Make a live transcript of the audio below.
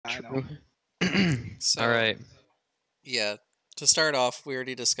I know. So, All right. yeah, to start off, we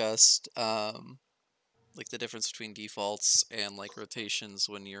already discussed like the difference between defaults and like rotations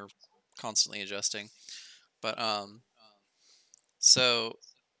when you're constantly adjusting. But so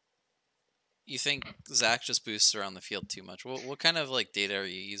you think Zach just boosts around the field too much? What kind of like data are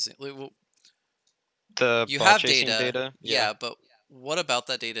you using? The You ball have chasing data, yeah. yeah, but what about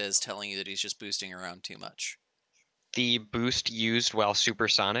that data is telling you that he's just boosting around too much? The boost used while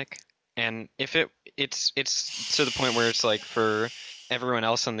supersonic, and if it's to the point where it's like for everyone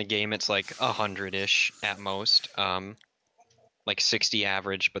else in the game, it's like 100-ish at most, like 60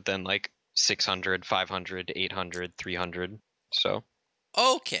 average, but then like 600, 500, 800, 300. So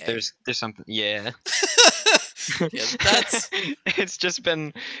Okay. there's something, yeah. Yeah, that's It's just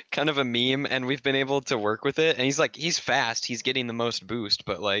been kind of a meme, and we've been able to work with it. And he's fast, he's getting the most boost,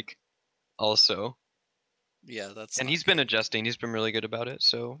 but like also. yeah, that's And not he's been good. adjusting. He's been really good about it.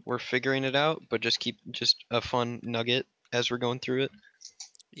 So we're figuring it out, but just a fun nugget as we're going through it.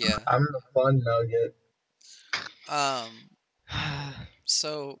 Yeah. I'm the fun nugget.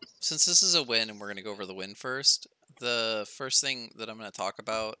 So since this is a win and we're gonna go over the win first, the first thing that I'm gonna talk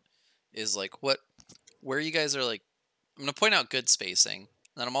about is like where you guys are like I'm gonna point out good spacing, and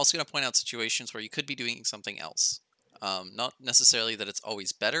then I'm also gonna point out situations where you could be doing something else. Not necessarily that it's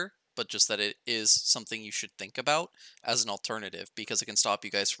always better, but just that it is something you should think about as an alternative because it can stop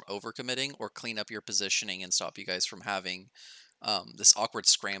you guys from overcommitting or clean up your positioning and stop you guys from having this awkward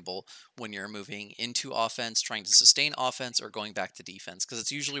scramble when you're moving into offense, trying to sustain offense, or going back to defense. Because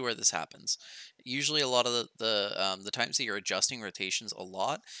it's usually where this happens. Usually, a lot of the times that you're adjusting rotations a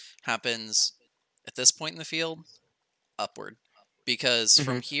lot happens at this point in the field upward, because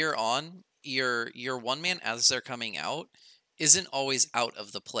from here on, your one man as they're coming out isn't always out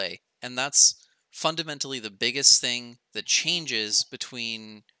of the play, and that's fundamentally the biggest thing that changes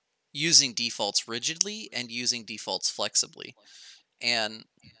between using defaults rigidly and using defaults flexibly. And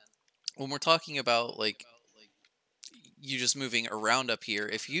when we're talking about like you just moving around up here,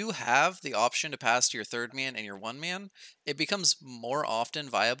 if you have the option to pass to your third man and your one man, it becomes more often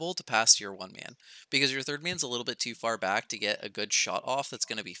viable to pass to your one man because your third man's a little bit too far back to get a good shot off that's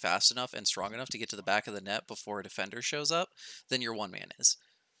going to be fast enough and strong enough to get to the back of the net before a defender shows up than your one man is.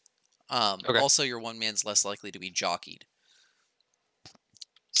 Okay. Also, your one man's less likely to be jockeyed.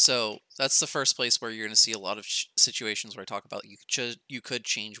 So that's the first place where you're going to see a lot of situations where I talk about you could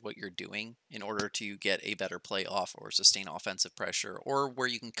change what you're doing in order to get a better play off or sustain offensive pressure, or where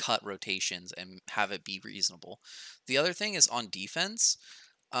you can cut rotations and have it be reasonable. The other thing is on defense.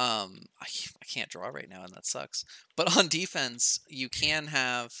 I can't draw right now, and that sucks. But on defense, you can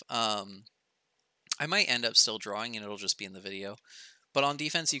have. I might end up still drawing, and it'll just be in the video. But on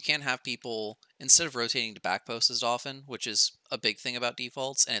defense, you can have people, instead of rotating to back post as often, which is a big thing about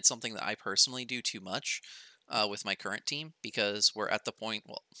defaults, and it's something that I personally do too much with my current team, because we're at the point,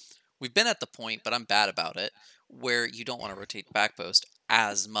 well, we've been at the point, but I'm bad about it, where you don't want to rotate to back post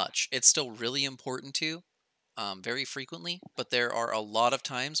as much. It's still really important to, very frequently, but there are a lot of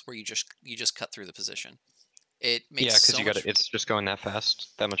times where you just cut through the position. It makes because so much. it's just going that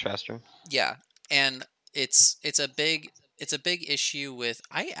fast, that much faster. Yeah, and it's a big issue with.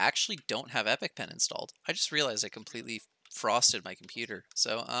 I actually don't have Epic Pen installed. I just realized I completely frosted my computer.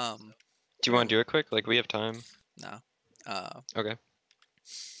 So Do you want to do it quick? Like we have time. no. Okay.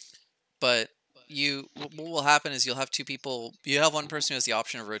 But what will happen is you'll have two people. You have one person who has the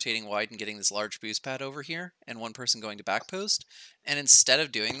option of rotating wide and getting this large boost pad over here, and one person going to back post. And instead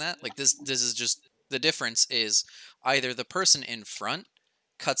of doing that, like this is just the difference is either the person in front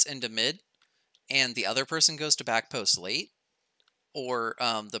cuts into mid and the other person goes to back post late, or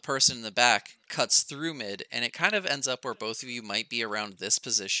the person in the back cuts through mid, and it kind of ends up where both of you might be around this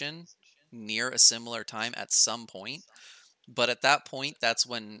position near a similar time at some point. But at that point, that's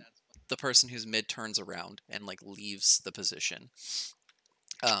when the person who's mid turns around and like leaves the position.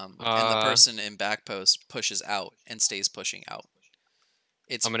 And the person in back post pushes out and stays pushing out.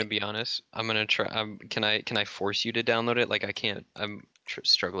 I'm gonna be honest. I'm gonna try. Can I force you to download it? Like I can't. I'm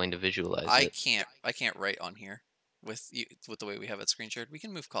struggling to visualize it. I can't write on here with the way we have it screen shared. We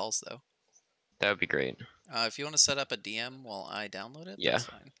can move calls though. That would be great. If you want to set up a DM while I download it, Yeah, that's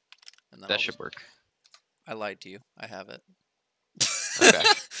fine. And then that should work. I lied to you. I have it. Okay.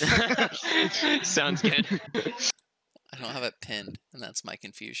 Sounds good. I don't have it pinned, and that's my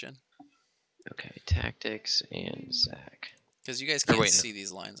confusion. Okay, tactics and Zach. Because you guys can't see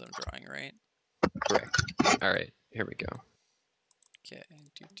these lines I'm drawing, right? Correct. All right, here we go. Okay,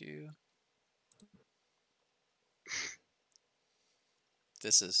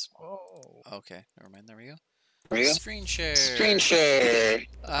 This is. Oh. Okay, never mind. There we go. There we go. Screen share. Screen share.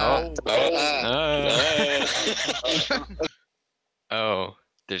 All Oh,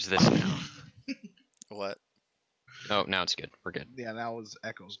 there's this now. What? Oh, now it's good. We're good. Yeah, now his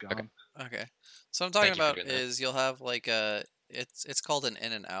echo's gone. Okay. So what I'm talking Thank you for about doing that. is you'll have like it's called an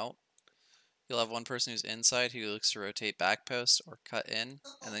in and out. You'll have one person who's inside who looks to rotate back post or cut in,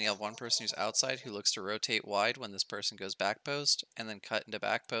 and then you have one person who's outside who looks to rotate wide when this person goes back post, and then cut into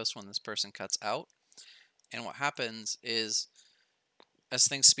back post when this person cuts out. And what happens is, as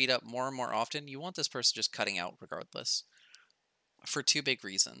things speed up more and more often, you want this person just cutting out regardless, for two big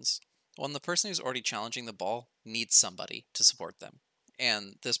reasons. One, the person who's already challenging the ball needs somebody to support them,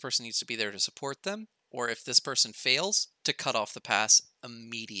 and this person needs to be there to support them, or if this person fails, to cut off the pass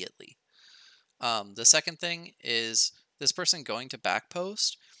immediately. The second thing is this person going to back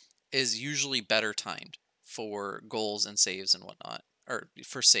post is usually better timed for goals and saves and whatnot, or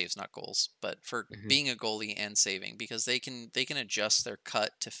for saves, not goals, but for being a goalie and saving, because they can adjust their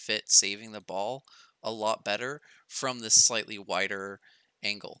cut to fit saving the ball a lot better from this slightly wider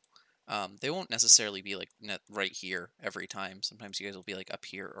angle. They won't necessarily be like right here every time. Sometimes you guys will be like up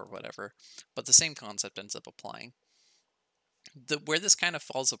here or whatever, but the same concept ends up applying. Where this kind of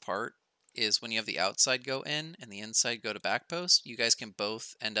falls apart is when you have the outside go in and the inside go to back post. You guys can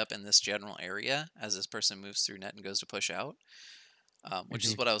both end up in this general area as this person moves through net and goes to push out, which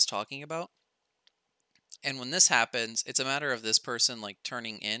is what I was talking about. And when this happens, it's a matter of this person like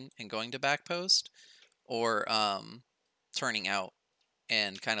turning in and going to back post, or turning out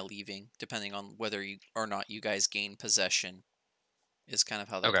and kind of leaving, depending on whether you or not you guys gain possession, is kind of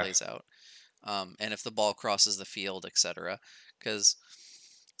how that plays out. And if the ball crosses the field, etc. Because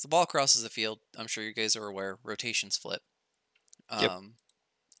if the ball crosses the field, I'm sure you guys are aware, rotations flip.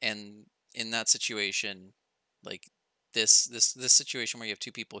 And in that situation, like this situation where you have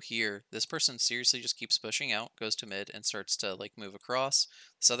two people here, this person seriously just keeps pushing out, goes to mid, and starts to like move across.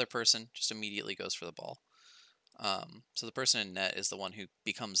 This other person just immediately goes for the ball. So the person in net is the one who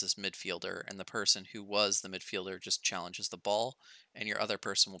becomes this midfielder, and the person who was the midfielder just challenges the ball, and your other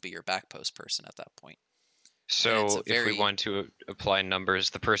person will be your back post person at that point. So if we want to apply numbers,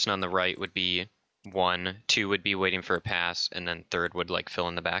 the person on the right would be 1, 2 would be waiting for a pass, and then third would like fill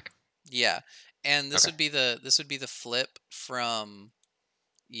in the back. Yeah, and this would be the flip from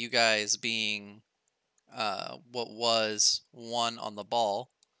you guys being what was 1 on the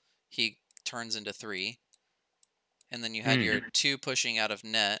ball. He turns into 3, and then you had your 2 pushing out of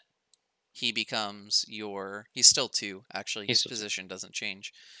net. He becomes your... He's still 2, actually. His position doesn't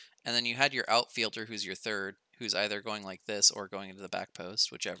change. And then you had your outfielder, who's your third, who's either going like this or going into the back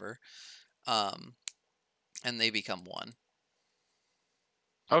post, whichever. And they become 1.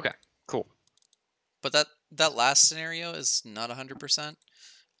 Okay, cool. But that last scenario is not 100%.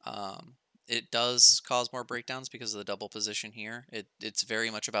 It does cause more breakdowns because of the double position here. It's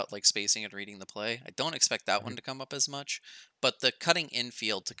very much about like spacing and reading the play. I don't expect that one to come up as much, but the cutting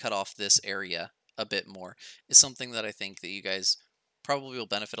infield to cut off this area a bit more is something that I think that you guys probably will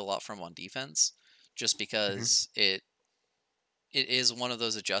benefit a lot from on defense, just because it is one of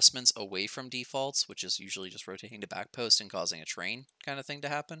those adjustments away from defaults, which is usually just rotating to back post and causing a train kind of thing to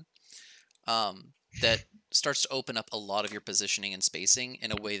happen. That starts to open up a lot of your positioning and spacing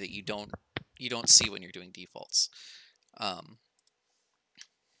in a way that you don't see when you're doing defaults. And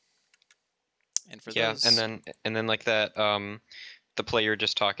for those... and then like that the play you're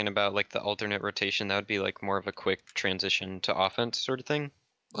just talking about, like the alternate rotation, that would be like more of a quick transition to offense sort of thing?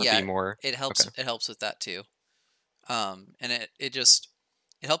 Or yeah, be more... it helps. It helps with that too. And it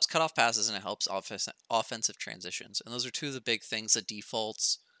helps cut off passes, and it helps offensive transitions. And those are two of the big things that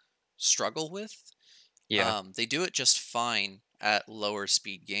defaults struggle with. Yeah. They do it just fine at lower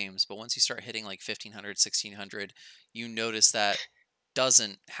speed games, but once you start hitting like 1500, 1600, you notice that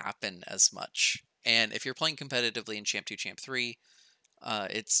doesn't happen as much. And if you're playing competitively in Champ 2, Champ 3,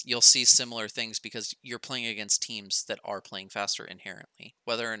 you'll see similar things because you're playing against teams that are playing faster inherently,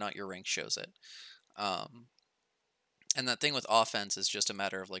 whether or not your rank shows it. And that thing with offense is just a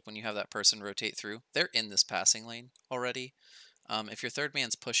matter of like when you have that person rotate through, they're in this passing lane already. If your third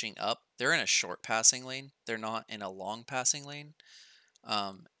man's pushing up, they're in a short passing lane. They're not in a long passing lane.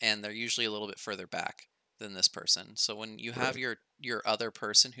 And they're usually a little bit further back than this person. So when you have your other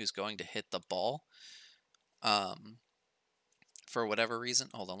person who's going to hit the ball, for whatever reason,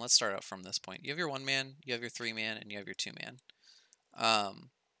 hold on, let's start out from this point. You have your 1-man, you have your 3-man, and you have your 2-man.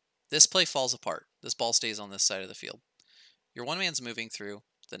 This play falls apart. This ball stays on this side of the field. Your 1-man's moving through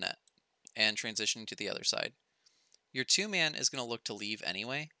the net and transitioning to the other side. Your 2-man is going to look to leave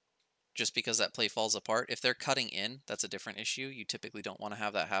anyway, just because that play falls apart. If they're cutting in, that's a different issue. You typically don't want to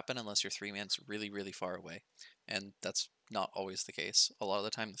have that happen unless your 3-man's really, really far away. And that's not always the case. A lot of the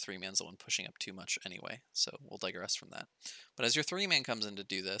time, the 3-man's the one pushing up too much anyway, so we'll digress from that. But as your 3-man comes in to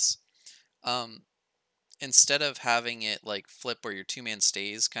do this, instead of having it like flip where your 2-man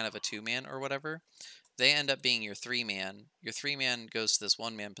stays kind of a 2-man or whatever, they end up being your 3-man. Your 3-man goes to this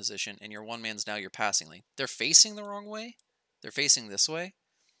 1-man position, and your 1-man's now your passing lane. They're facing the wrong way. They're facing this way,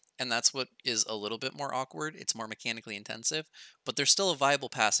 and that's what is a little bit more awkward. It's more mechanically intensive, but they're still a viable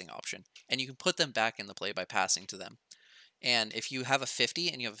passing option, and you can put them back in the play by passing to them. And if you have a 50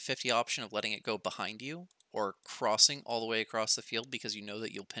 and you have a 50 option of letting it go behind you or crossing all the way across the field because you know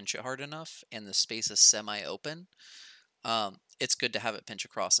that you'll pinch it hard enough and the space is semi-open, it's good to have it pinch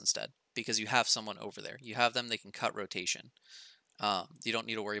across instead because you have someone over there. You have them, they can cut rotation. You don't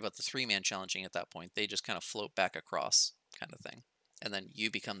need to worry about the 3-man challenging at that point. They just kind of float back across kind of thing. And then you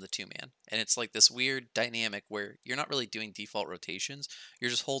become the 2-man. And it's like this weird dynamic where you're not really doing default rotations.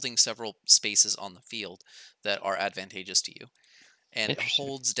 You're just holding several spaces on the field that are advantageous to you. And it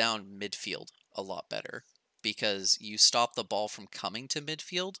holds down midfield a lot better because you stop the ball from coming to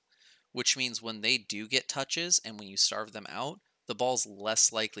midfield, which means when they do get touches and when you starve them out, the ball's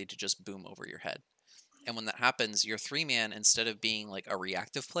less likely to just boom over your head. And when that happens, your 3-man, instead of being like a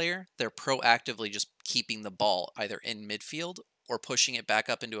reactive player, they're proactively just keeping the ball either in midfield or pushing it back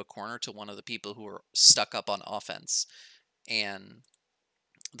up into a corner to one of the people who are stuck up on offense. And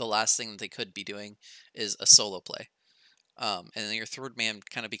the last thing that they could be doing is a solo play. And then your 3rd man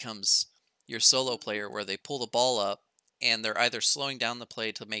kind of becomes your solo player where they pull the ball up and they're either slowing down the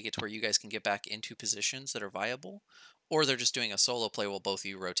play to make it to where you guys can get back into positions that are viable, or they're just doing a solo play while both of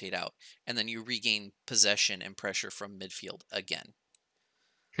you rotate out, and then you regain possession and pressure from midfield again.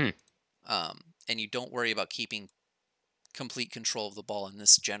 And you don't worry about keeping complete control of the ball in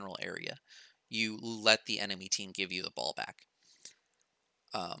this general area. You let the enemy team give you the ball back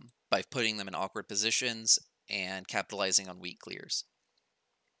by putting them in awkward positions and capitalizing on weak clears.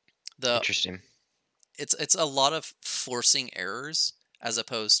 Interesting. It's a lot of forcing errors as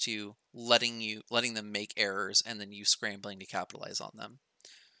opposed to letting them make errors and then you scrambling to capitalize on them.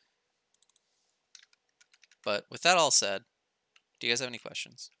 But with that all said, do you guys have any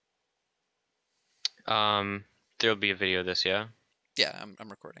questions? There'll be a video of this, yeah? Yeah, I'm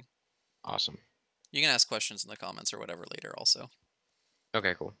recording. Awesome. You can ask questions in the comments or whatever later also.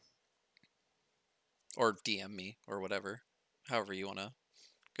 Okay, cool. Or DM me or whatever. However you want to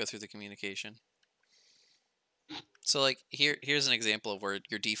go through the communication. So like here's an example of where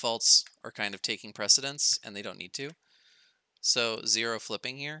your defaults are kind of taking precedence and they don't need to. So 0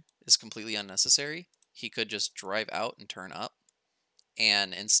 flipping here is completely unnecessary. He could just drive out and turn up.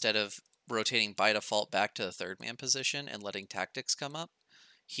 And instead of rotating by default back to the 3rd-man position and letting tactics come up,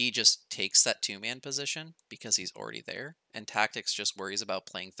 he just takes that 2-man position because he's already there. And tactics just worries about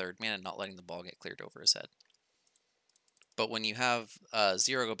playing 3rd-man and not letting the ball get cleared over his head. But when you have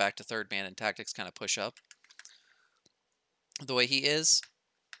 0 go back to 3rd-man and tactics kind of push up, the way he is,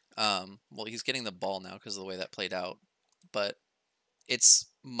 well, he's getting the ball now because of the way that played out, but it's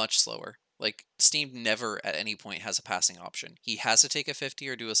much slower. Like, Steam never at any point has a passing option. He has to take a 50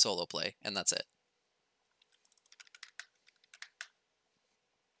 or do a solo play, and that's it.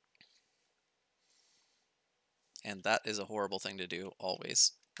 And that is a horrible thing to do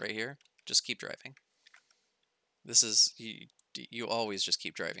always. Right here, just keep driving. This is, you always just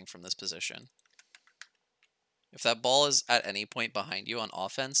keep driving from this position. If that ball is at any point behind you on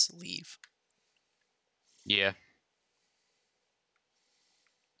offense, leave. Yeah.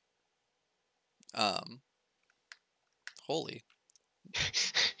 Holy.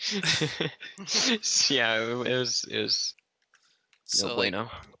 Yeah, it was So, no bueno.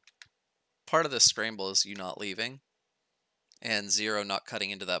 Part of the scramble is you not leaving and 0 not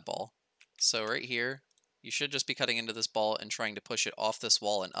cutting into that ball. So right here, you should just be cutting into this ball and trying to push it off this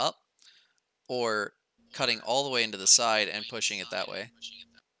wall and up, or cutting all the way into the side and pushing it that way.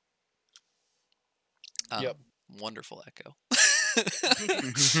 Yep. Wonderful echo.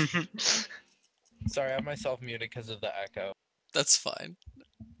 Sorry, I have myself muted because of the echo. That's fine.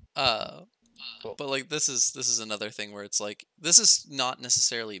 Cool. But like this is another thing where it's like this is not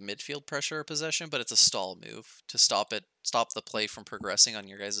necessarily midfield pressure or possession, but it's a stall move to stop the play from progressing on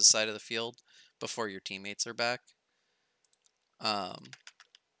your guys' side of the field before your teammates are back. I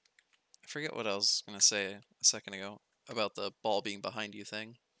forget what I was gonna say a second ago about the ball being behind you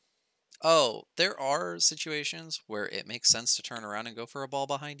thing. Oh, there are situations where it makes sense to turn around and go for a ball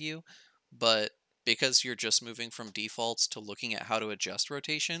behind you, but because you're just moving from defaults to looking at how to adjust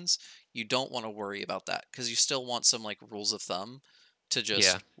rotations, you don't want to worry about that because you still want some like rules of thumb to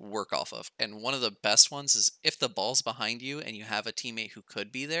just work off of. And one of the best ones is if the ball's behind you and you have a teammate who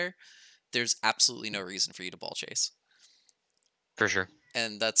could be there, there's absolutely no reason for you to ball chase. For sure.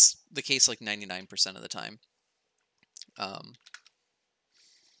 And that's the case like 99% of the time.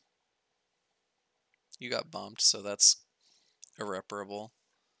 You got bumped, so that's irreparable.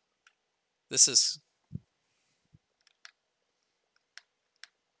 This is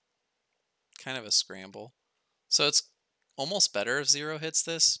kind of a scramble. So it's almost better if 0 hits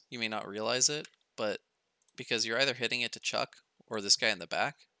this. You may not realize it, but because you're either hitting it to Chuck or this guy in the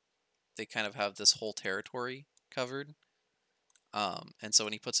back, they kind of have this whole territory covered. And so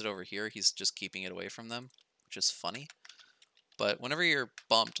when he puts it over here, he's just keeping it away from them, which is funny. But whenever you're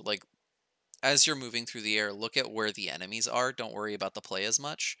bumped, like as you're moving through the air, look at where the enemies are. Don't worry about the play as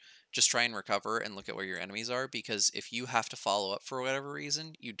much. Just try and recover and look at where your enemies are, because if you have to follow up for whatever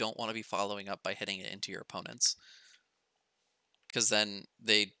reason, you don't want to be following up by hitting it into your opponents. Because then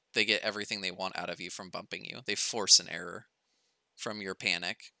they get everything they want out of you from bumping you. They force an error from your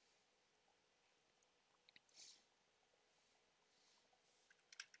panic.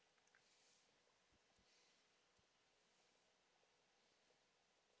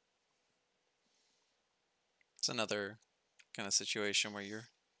 It's another kind of situation where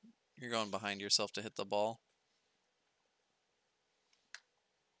you're going behind yourself to hit the ball.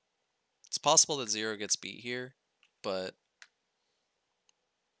 It's possible that 0 gets beat here, but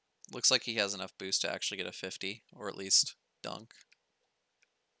looks like he has enough boost to actually get a 50, or at least dunk.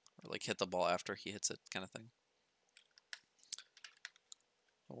 Or like hit the ball after he hits it, kind of thing.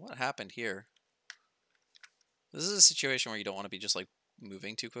 Well, what happened here? This is a situation where you don't want to be just like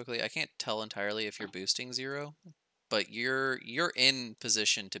moving too quickly. I can't tell entirely if you're boosting 0, but you're in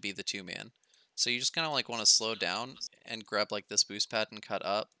position to be the 2-man. So you just kind of like want to slow down and grab like this boost pad and cut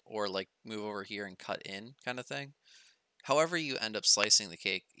up, or like move over here and cut in, kind of thing. However you end up slicing the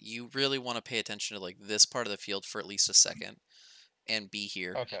cake, you really want to pay attention to like this part of the field for at least a second and be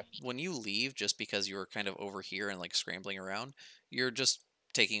here. Okay. When you leave just because you were kind of over here and like scrambling around, you're just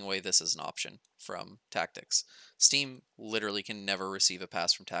taking away this as an option from tactics. Steam literally can never receive a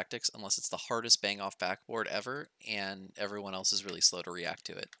pass from tactics unless it's the hardest bang off backboard ever and everyone else is really slow to react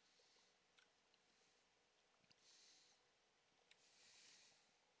to it.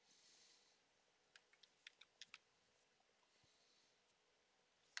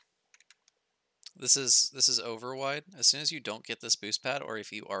 This is over wide. As soon as you don't get this boost pad, or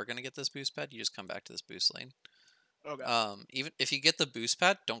if you are going to get this boost pad, you just come back to this boost lane. Okay. Even if you get the boost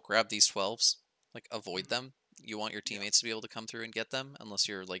pad, don't grab these 12s. Like, avoid them. You want your teammates to be able to come through and get them, unless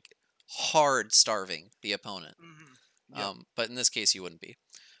you're, like, hard starving the opponent. But in this case, you wouldn't be.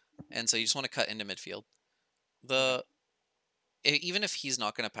 And so you just want to cut into midfield. Even if he's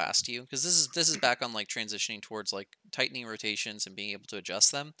not going to pass to you, because this is back on like transitioning towards like tightening rotations and being able to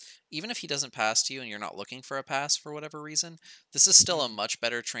adjust them. Even if he doesn't pass to you and you're not looking for a pass for whatever reason, this is still a much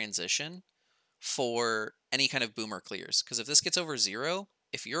better transition for any kind of boomer clears. Because if this gets over 0,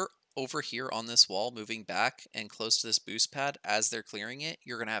 if you're over here on this wall moving back and close to this boost pad as they're clearing it,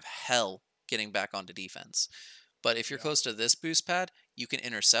 you're going to have hell getting back onto defense. But if you're close to this boost pad, you can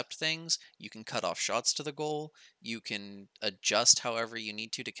intercept things, you can cut off shots to the goal, you can adjust however you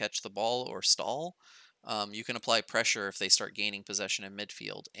need to catch the ball or stall. You can apply pressure if they start gaining possession in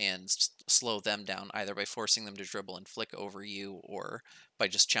midfield and slow them down, either by forcing them to dribble and flick over you or by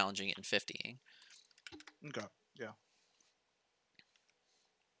just challenging it and 50ing. Okay. Yeah.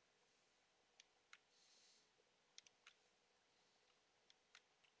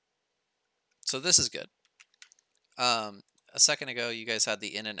 So this is good. A second ago, you guys had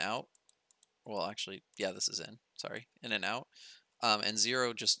the in and out. Well, actually, yeah, this is in. Sorry, in and out. And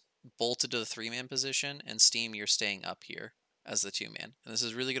 0 just bolted to the 3-man position, and Steam, you're staying up here as the 2-man. And this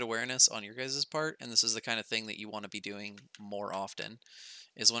is really good awareness on your guys' part, and this is the kind of thing that you want to be doing more often,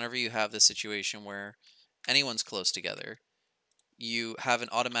 is whenever you have this situation where anyone's close together, you have an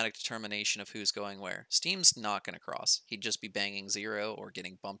automatic determination of who's going where. Steam's not going to cross. He'd just be banging 0 or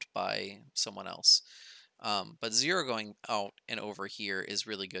getting bumped by someone else. But 0 going out and over here is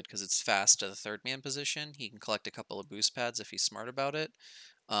really good because it's fast to the 3rd-man position. He can collect a couple of boost pads if he's smart about it,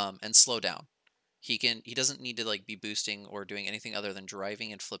 and slow down. He doesn't need to like be boosting or doing anything other than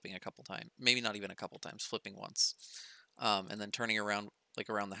driving and flipping a couple times. Maybe not even a couple times, flipping once, and then turning around like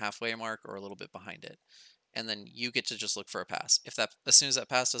around the halfway mark or a little bit behind it. And then you get to just look for a pass. If that, as soon as that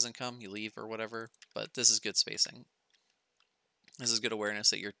pass doesn't come, you leave or whatever. But this is good spacing. This is good awareness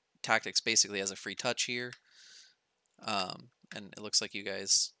that your tactics basically has a free touch here. And it looks like you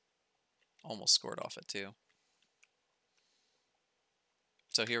guys almost scored off it too.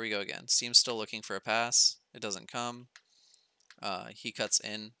 So here we go again. Steam's still looking for a pass. It doesn't come. He cuts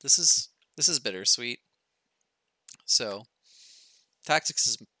in. This is bittersweet. So tactics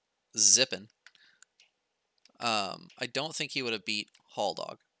is zipping. I don't think he would have beat Hall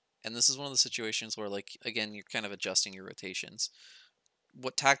Dog. And this is one of the situations where, like, again, you're kind of adjusting your rotations.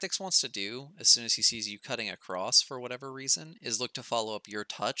 What Tactics wants to do, as soon as he sees you cutting across for whatever reason, is look to follow up your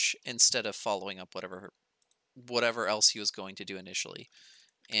touch instead of following up whatever else he was going to do initially.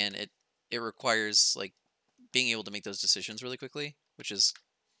 And it requires, like, being able to make those decisions really quickly, which is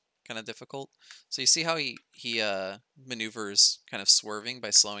kind of difficult. So you see how he maneuvers kind of swerving by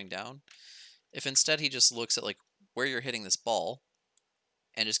slowing down? If instead he just looks at, like, where you're hitting this ball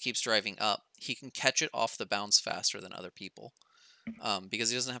and just keeps driving up, he can catch it off the bounce faster than other people.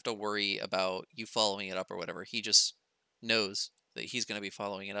 Because he doesn't have to worry about you following it up or whatever. He just knows that he's going to be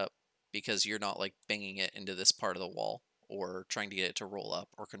following it up because you're not, like, banging it into this part of the wall or trying to get it to roll up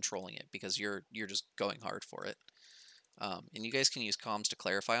or controlling it, because you're just going hard for it. And you guys can use comms to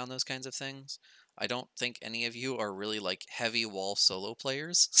clarify on those kinds of things. I don't think any of you are really, like, heavy wall solo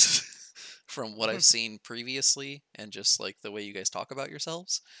players from what I've seen previously and just, like, the way you guys talk about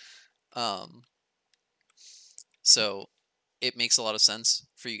yourselves. So it makes a lot of sense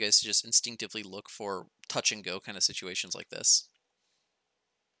for you guys to just instinctively look for touch and go kind of situations like this.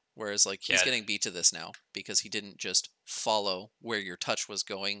 Whereas, like, he's getting beat to this now because he didn't just follow where your touch was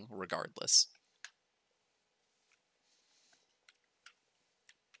going regardless.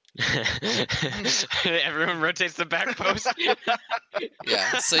 Everyone rotates the back post.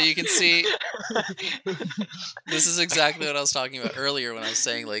 Yeah, so you can see this is exactly what I was talking about earlier when I was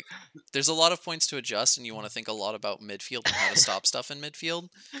saying, like, there's a lot of points to adjust and you want to think a lot about midfield and how to stop stuff in midfield.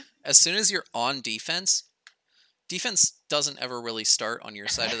 As soon as you're on defense doesn't ever really start on your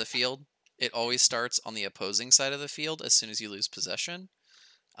side of the field. It always starts on the opposing side of the field as soon as you lose possession,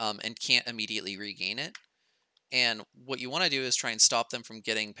 and can't immediately regain it. And what you want to do is try and stop them from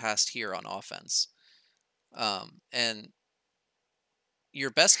getting past here on offense. And your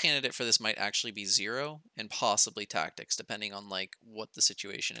best candidate for this might actually be Zero and possibly Tactics, depending on, like, what the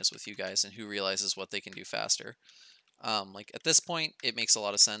situation is with you guys and who realizes what they can do faster. Like, at this point, it makes a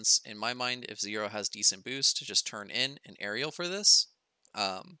lot of sense in my mind if Zero has decent boost to just turn in an aerial for this,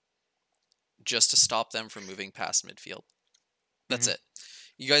 just to stop them from moving past midfield. That's it.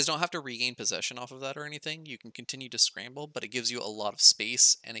 You guys don't have to regain possession off of that or anything. You can continue to scramble, but it gives you a lot of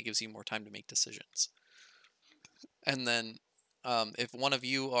space and it gives you more time to make decisions. And then if one of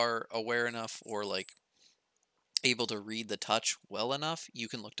you are aware enough or, like, able to read the touch well enough, you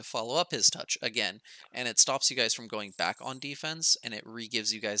can look to follow up his touch again, and it stops you guys from going back on defense, and it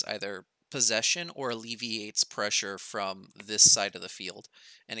re-gives you guys either possession or alleviates pressure from this side of the field,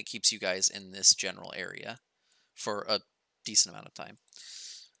 and it keeps you guys in this general area for a decent amount of time.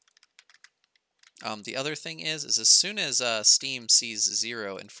 The other thing is as soon as Steam sees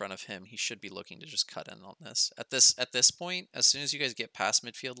Zero in front of him, he should be looking to just cut in on this. At this point, as soon as you guys get past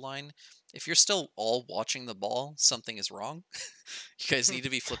midfield line, if you're still all watching the ball, something is wrong. You guys need to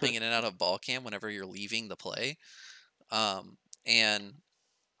be flipping in and out of ball cam whenever you're leaving the play. And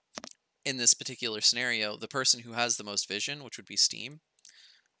in this particular scenario, the person who has the most vision, which would be Steam,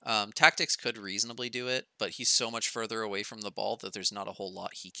 Tactics could reasonably do it, but he's so much further away from the ball that there's not a whole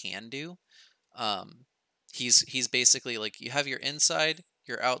lot he can do. He's basically like, you have your inside,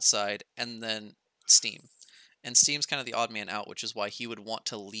 your outside, and then Steam. And Steam's kind of the odd man out, which is why he would want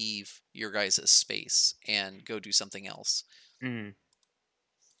to leave your guys' space and go do something else.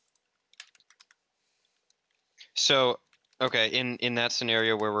 So, okay, in that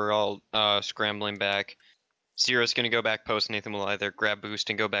scenario where we're all scrambling back, Zero's going to go back post. Nathan will either grab boost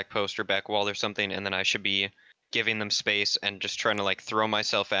and go back post or back wall or something, and then I should be giving them space and just trying to, like, throw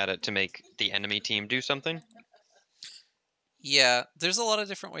myself at it to make the enemy team do something. Yeah, there's a lot of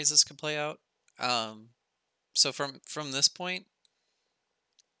different ways this could play out. So from this point,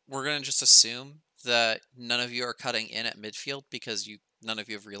 we're going to just assume that none of you are cutting in at midfield because none of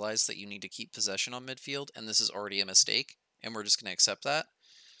you have realized that you need to keep possession on midfield, and this is already a mistake, and we're just going to accept that.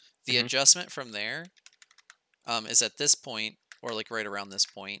 The adjustment from there is at this point, or like right around this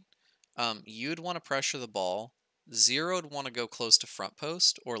point, you'd want to pressure the ball. Zero would want to go close to front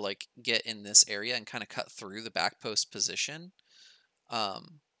post or, like, get in this area and kind of cut through the back post position.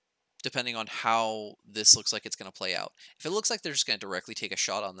 Depending on how this looks like it's going to play out. If it looks like they're just going to directly take a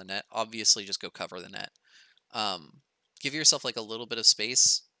shot on the net, obviously just go cover the net. Give yourself, like, a little bit of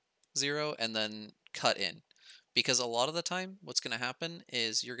space, Zero, and then cut in. Because a lot of the time, what's going to happen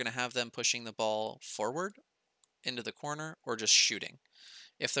is you're going to have them pushing the ball forward into the corner or just shooting.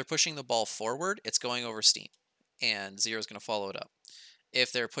 If they're pushing the ball forward, it's going over Steam, and Zero's going to follow it up.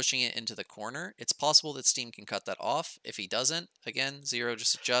 If they're pushing it into the corner, it's possible that Steam can cut that off. If he doesn't, again, Zero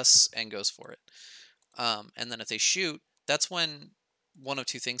just adjusts and goes for it. And then if they shoot, that's when one of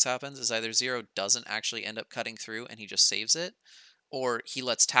two things happens: is either Zero doesn't actually end up cutting through and he just saves it, or he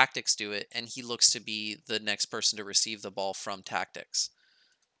lets Tactics do it and he looks to be the next person to receive the ball from Tactics.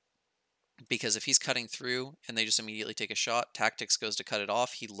 Because if he's cutting through and they just immediately take a shot, Tactics goes to cut it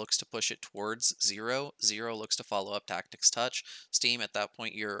off. He looks to push it towards Zero. Zero looks to follow up Tactics touch. Steam, at that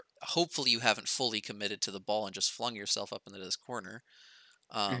point, hopefully you haven't fully committed to the ball and just flung yourself up into this corner.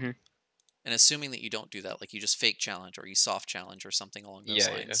 Mhm. And assuming that you don't do that, like you just fake challenge or you soft challenge or something along those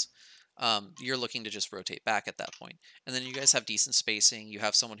Yeah, lines, you're looking to just rotate back at that point. And then you guys have decent spacing. You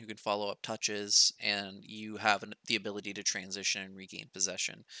have someone who can follow up touches, and you have the ability to transition and regain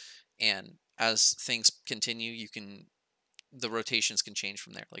possession. And as things continue, the rotations can change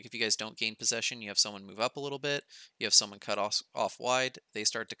from there. Like if you guys don't gain possession, you have someone move up a little bit. You have someone cut off wide. They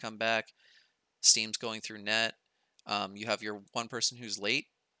start to come back. Steam's going through net. You have your one person who's late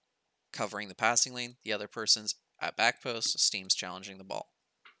covering the passing lane. The other person's at back post. Steam's challenging the ball.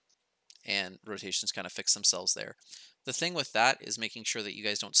 And rotations kind of fix themselves there. The thing with that is making sure that you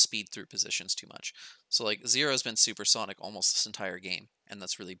guys don't speed through positions too much. So like Zero's been supersonic almost this entire game, and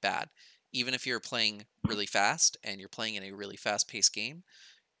that's really bad. Even if you're playing really fast and you're playing in a really fast-paced game,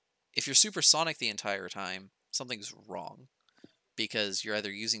 if you're supersonic the entire time, something's wrong. Because you're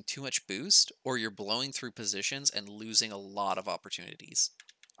either using too much boost or you're blowing through positions and losing a lot of opportunities.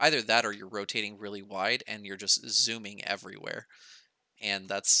 Either that or you're rotating really wide and you're just zooming everywhere. And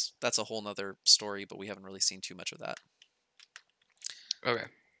that's a whole nother story, but we haven't really seen too much of that. Okay.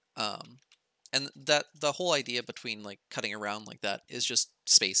 And that the whole idea between like cutting around like that is just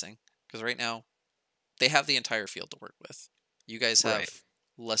spacing, because right now they have the entire field to work with. You guys have Right.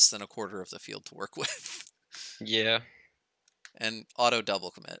 less than a quarter of the field to work with. Yeah. And auto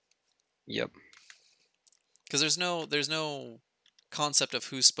double commit, Yep. because there's no concept of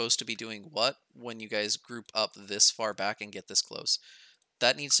who's supposed to be doing what when you guys group up this far back and get this close.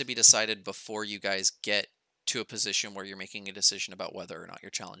 That needs to be decided before you guys get to a position where you're making a decision about whether or not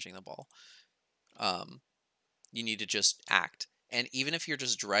you're challenging the ball. You need to just act. And even if you're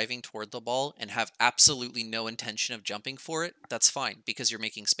just driving toward the ball and have absolutely no intention of jumping for it, that's fine, because you're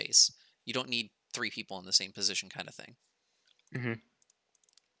making space. You don't need 3 people in the same position kind of thing. Mhm.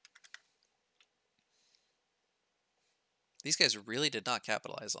 These guys really did not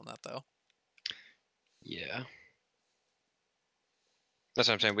capitalize on that, though. Yeah. That's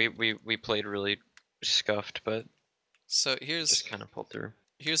what I'm saying. We played really scuffed, but So just kind of pulled through.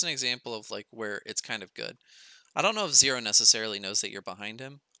 here's an example of like where it's kind of good. I don't know if Zero necessarily knows that you're behind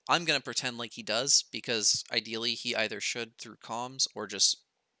him. I'm going to pretend like he does, because ideally he either should through comms or just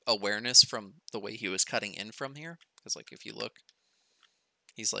awareness from the way he was cutting in from here. Because like if you look,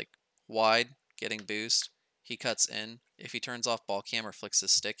 he's like wide, getting boost. He cuts in. If he turns off ball cam or flicks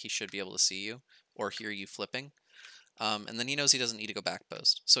his stick, he should be able to see you or hear you flipping. And then he knows he doesn't need to go back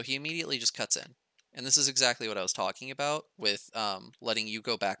post. So he immediately just cuts in. And this is exactly what I was talking about with letting you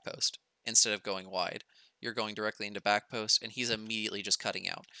go back post instead of going wide. You're going directly into back post, and he's immediately just cutting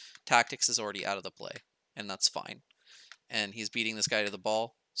out. Tactics is already out of the play, and that's fine. And he's beating this guy to the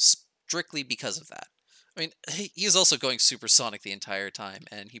ball strictly because of that. I mean, he's also going supersonic the entire time,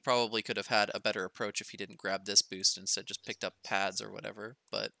 and he probably could have had a better approach if he didn't grab this boost and instead just picked up pads or whatever,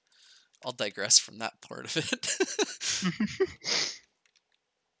 but I'll digress from that part of it.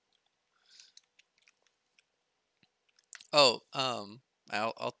 Oh,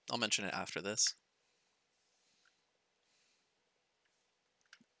 I'll mention it after this.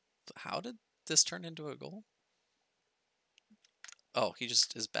 How did this turn into a goal? Oh, he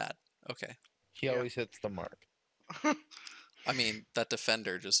just is bad. Okay. He Yeah. always hits the mark. I mean, that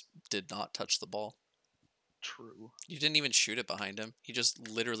defender just did not touch the ball. True. You didn't even shoot it behind him. He just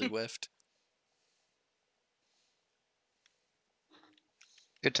literally whiffed.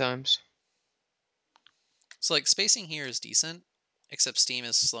 Good times. So like spacing here is decent, except Steam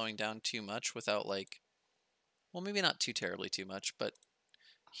is slowing down too much without like, well, maybe not too terribly too much, but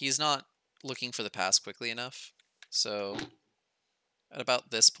he's not looking for the pass quickly enough. So at about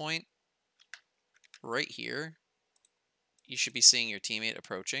this point, right here, you should be seeing your teammate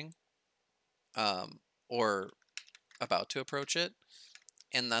approaching, or about to approach it,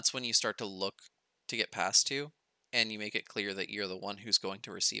 and that's when you start to look to get passed to, and you make it clear that you're the one who's going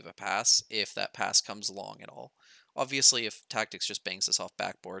to receive a pass if that pass comes along at all. Obviously, if Tactics just bangs this off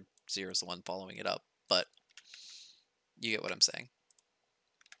backboard, Zero's the one following it up, but you get what I'm saying.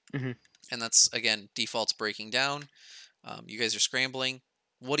 Mhm. And that's, again, defaults breaking down. You guys are scrambling.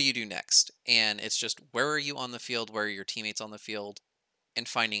 What do you do next? And it's just, where are you on the field? Where are your teammates on the field? And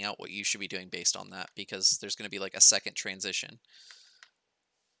finding out what you should be doing based on that, because there's going to be like a second transition.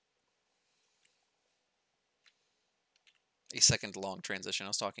 a second long transition. I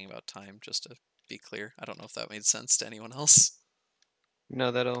was talking about time, just to be clear. I don't know if that made sense to anyone else.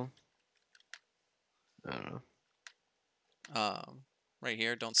 No, that'll. I don't know. Right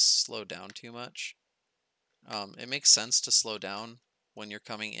here, don't slow down too much. It makes sense to slow down when you're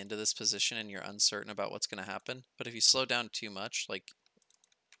coming into this position and you're uncertain about what's going to happen. But if you slow down too much, like,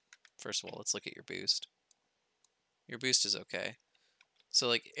 first of all, let's look at your boost. Your boost is okay. So,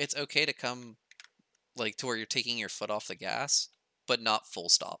 like, it's okay to come, like, to where you're taking your foot off the gas, but not full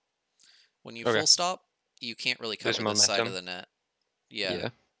stop. When you Okay. full stop, you can't really There's cover this side of momentum. the net. Yeah.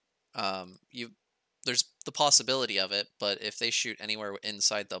 Yeah. There's the possibility of it, but if they shoot anywhere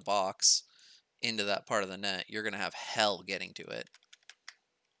inside the box into that part of the net, you're going to have hell getting to it.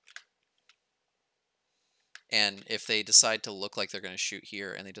 And if they decide to look like they're going to shoot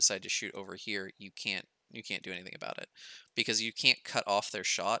here and they decide to shoot over here, you can't do anything about it because you can't cut off their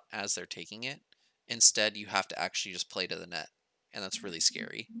shot as they're taking it. Instead, you have to actually just play to the net, and that's really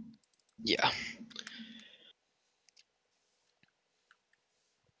scary. Yeah.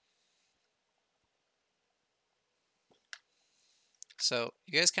 So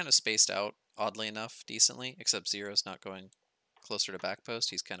you guys kind of spaced out, oddly enough, decently, except Zero's not going closer to back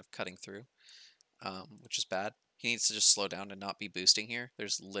post. He's kind of cutting through, which is bad. He needs to just slow down and not be boosting here.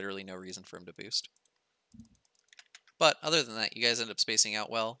 There's literally no reason for him to boost. But other than that, you guys end up spacing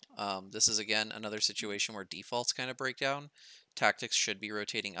out well. This is, again, another situation where defaults kind of break down. Tactics should be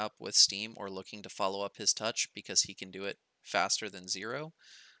rotating up with Steam or looking to follow up his touch because he can do it faster than Zero.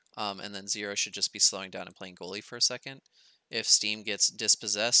 And then Zero should just be slowing down and playing goalie for a second. If Steam gets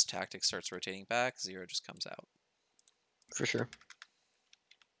dispossessed, Tactics starts rotating back, Zero just comes out. For sure.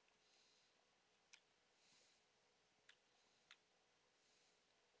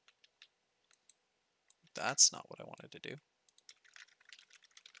 That's not what I wanted to do.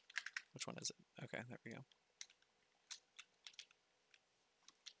 Which one is it? Okay, there we go.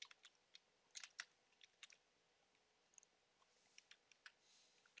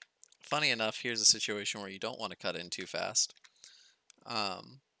 Funny enough, here's a situation where you don't want to cut in too fast.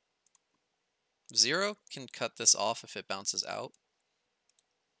 Zero can cut this off if it bounces out.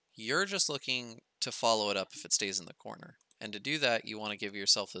 You're just looking to follow it up if it stays in the corner. And to do that, you want to give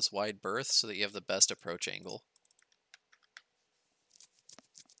yourself this wide berth so that you have the best approach angle.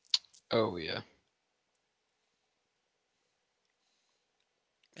 Oh, yeah.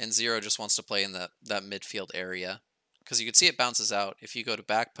 And Zero just wants to play in that midfield area. Because you can see it bounces out. If you go to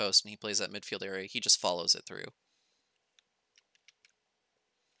back post and he plays that midfield area, he just follows it through.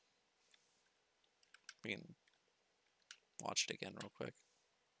 We can watch it again real quick.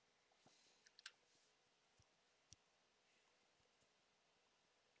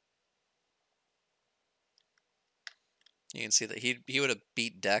 You can see that he would have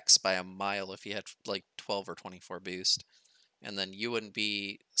beat Dex by a mile if he had like 12 or 24 boost. And then you wouldn't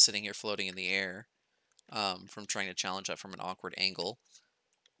be sitting here floating in the air from trying to challenge that from an awkward angle.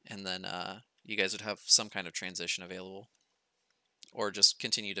 And then you guys would have some kind of transition available. Or just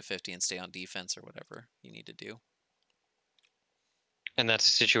continue to 50 and stay on defense or whatever you need to do. And that's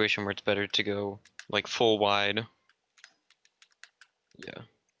a situation where it's better to go like full wide. Yeah.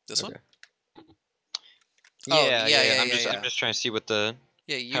 This one? Yeah, Oh, yeah. I'm yeah. just trying to see what the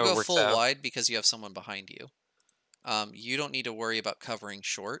Yeah, you how it go works full out. wide because you have someone behind you. You don't need to worry about covering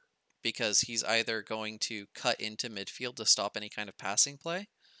short because he's either going to cut into midfield to stop any kind of passing play.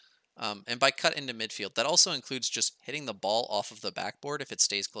 And by cut into midfield, that also includes just hitting the ball off of the backboard if it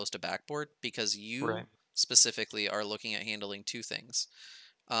stays close to backboard, because you Right. specifically are looking at handling two things.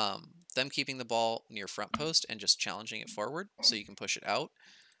 Them keeping the ball near front post and just challenging it forward so you can push it out.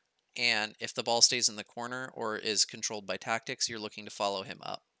 And if the ball stays in the corner or is controlled by Tactics, you're looking to follow him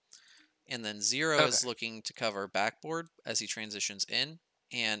up. And then Zero is looking to cover backboard as he transitions in.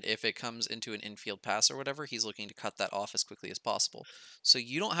 And if it comes into an infield pass or whatever, he's looking to cut that off as quickly as possible. So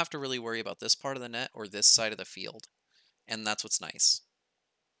you don't have to really worry about this part of the net or this side of the field. And that's what's nice.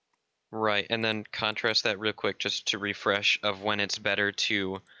 Right, and then contrast that real quick just to refresh of when it's better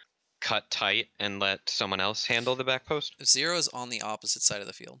to cut tight and let someone else handle the back post. Zero is on the opposite side of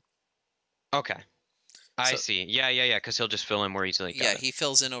the field. Okay. I see. Yeah, because he'll just fill in where he's like. Yeah, he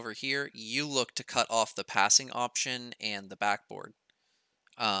fills in over here. You look to cut off the passing option and the backboard.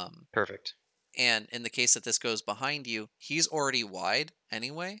 Perfect. And in the case that this goes behind you, he's already wide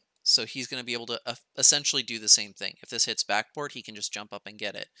anyway, so he's going to be able to essentially do the same thing. If this hits backboard, he can just jump up and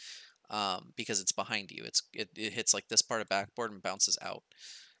get it because it's behind you. It hits like this part of backboard and bounces out.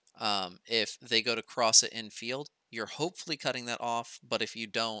 If they go to cross it infield, you're hopefully cutting that off, but if you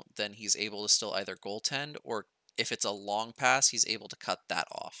don't, then he's able to still either goaltend, or if it's a long pass, he's able to cut that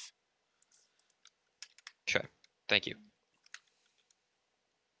off. Sure. Thank you.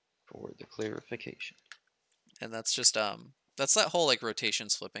 for the clarification. And that's just that's that whole like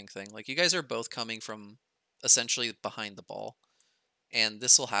rotations flipping thing. Like you guys are both coming from essentially behind the ball, and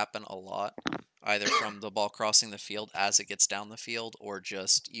this will happen a lot, either from the ball crossing the field as it gets down the field, or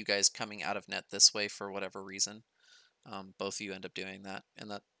just you guys coming out of net this way for whatever reason. Both of you end up doing that, and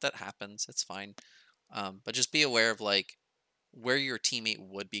that happens. It's fine. But just be aware of like where your teammate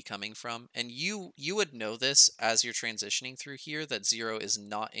would be coming from, and you would know this as you're transitioning through here that zero is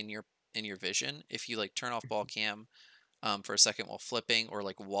not in your vision. If you like turn off ball cam for a second while flipping, or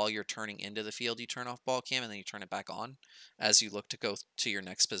like while you're turning into the field, you turn off ball cam and then you turn it back on as you look to go to your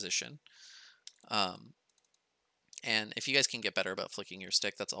next position. And if you guys can get better about flicking your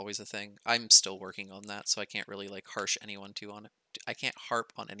stick, that's always a thing. I'm still working on that, so I can't really like harsh anyone too on it. I can't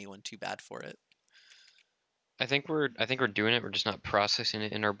harp on anyone too bad for it. I think we're doing it. We're just not processing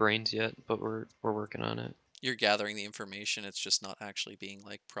it in our brains yet, but we're working on it. You're gathering the information, it's just not actually being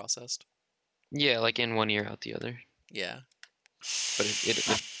like processed. Yeah, like in one ear out the other. Yeah.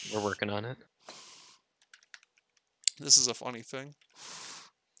 But we're working on it. This is a funny thing.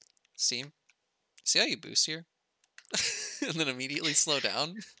 Steam, see how you boost here? And then immediately slow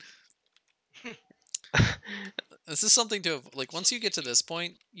down? This is something to have, like, once you get to this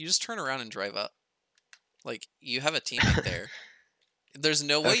point, you just turn around and drive up. Like, you have a teammate there. There's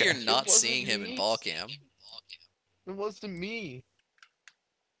no way Okay. you're not wasn't seeing him in me. ball cam. It wasn't me.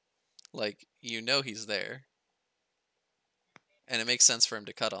 Like, you know he's there. And it makes sense for him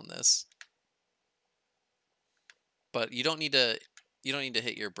to cut on this. But you don't need to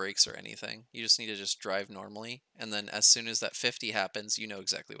hit your brakes or anything. You just need to just drive normally, and then as soon as that 50 happens, you know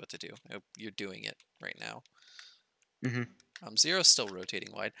exactly what to do. You're doing it right now. Zero's still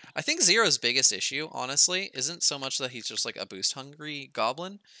rotating wide. I think Zero's biggest issue, honestly, isn't so much that he's just like a boost hungry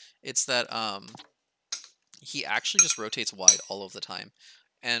goblin. It's that he actually just rotates wide all of the time.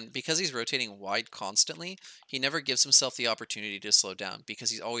 And because he's rotating wide constantly, he never gives himself the opportunity to slow down because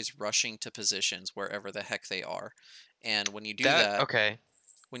he's always rushing to positions wherever the heck they are. And when you do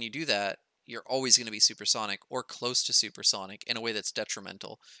when you do that, you're always going to be supersonic or close to supersonic in a way that's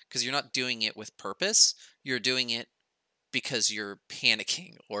detrimental because you're not doing it with purpose. You're doing it because you're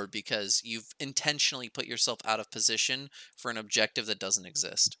panicking or because you've intentionally put yourself out of position for an objective that doesn't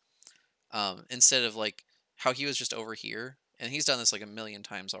exist. Instead of like how he was just over here, and he's done this like a million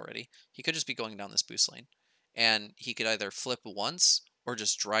times already, he could just be going down this boost lane. And he could either flip once or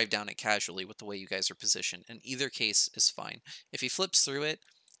just drive down it casually with the way you guys are positioned. And either case is fine. If he flips through it,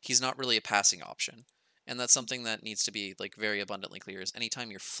 he's not really a passing option. And that's something that needs to be like very abundantly clear is anytime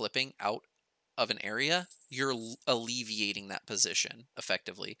you're flipping out of an area, you're alleviating that position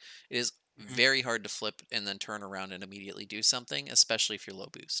effectively. It is very hard to flip and then turn around and immediately do something, especially if you're low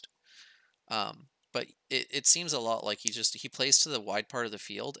boost. But it seems a lot like he plays to the wide part of the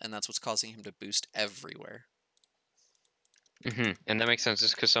field, and that's what's causing him to boost everywhere. And that makes sense,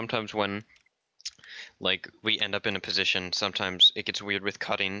 just because sometimes when like we end up in a position, sometimes it gets weird with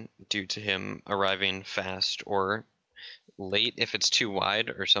cutting due to him arriving fast or late if it's too wide,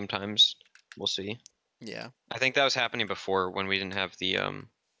 or sometimes we'll see. Yeah. I think that was happening before when we didn't have the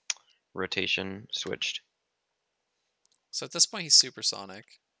rotation switched. So at this point, he's supersonic.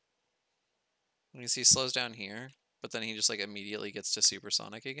 You see, he slows down here, but then he just like immediately gets to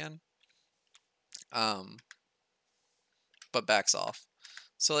supersonic again. But backs off.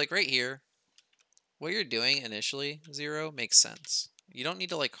 So like right here, what you're doing initially, Zero, makes sense. You don't need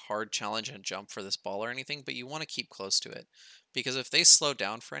to like hard challenge and jump for this ball or anything, but you want to keep close to it. Because if they slow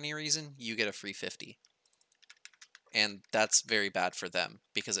down for any reason, you get a free 50. And that's very bad for them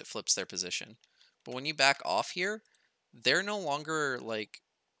because it flips their position. But when you back off here, they're no longer like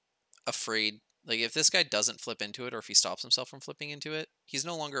afraid. Like if this guy doesn't flip into it, or if he stops himself from flipping into it, he's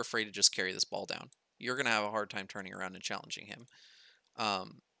no longer afraid to just carry this ball down. You're going to have a hard time turning around and challenging him.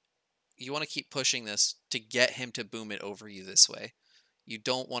 You want to keep pushing this to get him to boom it over you this way. You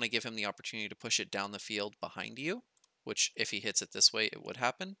don't want to give him the opportunity to push it down the field behind you, which if he hits it this way, it would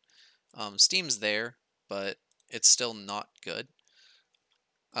happen. Steam's there, but it's still not good.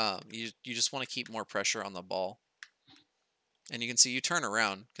 You just want to keep more pressure on the ball. And you can see you turn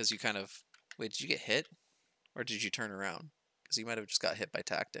around because you kind of... Wait, did you get hit? Or did you turn around? Because you might have just got hit by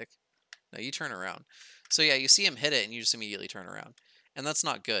tactic. No, you turn around. So yeah, you see him hit it and you just immediately turn around. And that's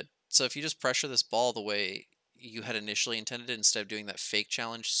not good. So if you just pressure this ball the way you had initially intended it, instead of doing that fake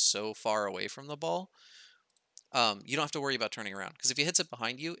challenge so far away from the ball, you don't have to worry about turning around. Because if he hits it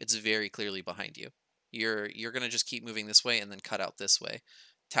behind you, it's very clearly behind you. You're going to just keep moving this way and then cut out this way.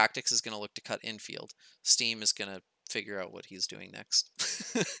 Tactics is going to look to cut infield. Steam is going to figure out what he's doing next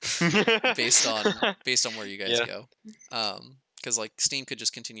based on where you guys go. Because like Steam could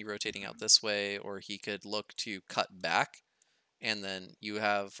just continue rotating out this way, or he could look to cut back, and then you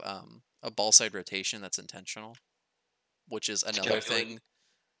have a ball side rotation that's intentional, which is another thing.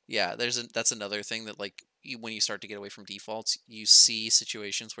 Yeah, that's another thing that like when you start to get away from defaults, you see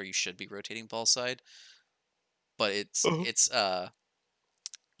situations where you should be rotating ball side, but it's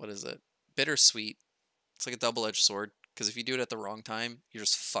what is it? Bittersweet. It's like a double-edged sword because if you do it at the wrong time, you're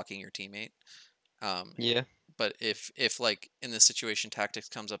just fucking your teammate. Yeah. But if like in this situation, tactics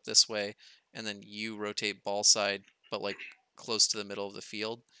comes up this way, and then you rotate ball side, but like close to the middle of the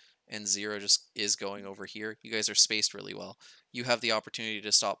field, and Zero just is going over here, you guys are spaced really well. You have the opportunity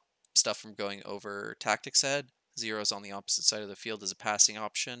to stop stuff from going over tactics head. Zero's on the opposite side of the field as a passing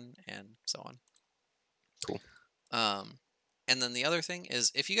option, and so on. Cool. And then the other thing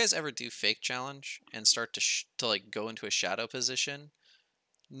is, if you guys ever do fake challenge and start to like go into a shadow position,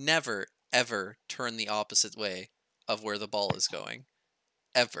 never ever turn the opposite way of where the ball is going.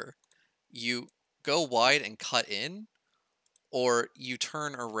 Ever. You go wide and cut in, or you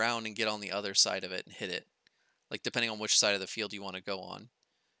turn around and get on the other side of it and hit it. Like depending on which side of the field you want to go on.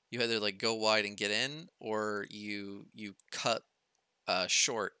 You either like go wide and get in, or you cut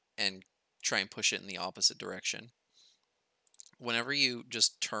short and try and push it in the opposite direction. Whenever you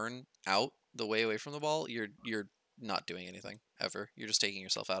just turn out the way away from the ball, you're not doing anything ever. You're just taking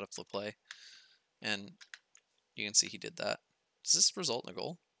yourself out of the play. And you can see he did that. Does this result in a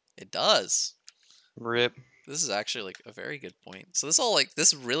goal? It does. Rip. This is actually like a very good point. So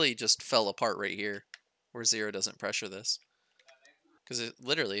this really just fell apart right here, where Zero doesn't pressure this. Because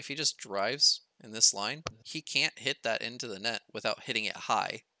literally, if he just drives in this line, he can't hit that into the net without hitting it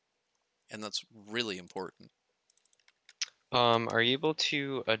high. And that's really important. Are you able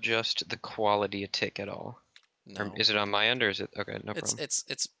to adjust the quality of tick at all? No. Or is it on my end, or is it okay? No problem.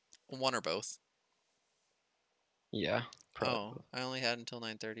 It's one or both. Yeah. Probably. Oh, I only had until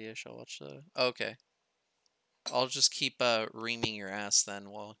 9:30ish. I'll watch the. Oh, okay. I'll just keep reaming your ass then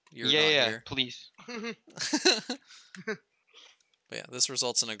while you're not here. Please. But yeah, this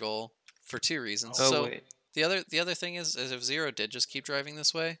results in a goal for two reasons. Oh so wait. the other thing is if Zero did just keep driving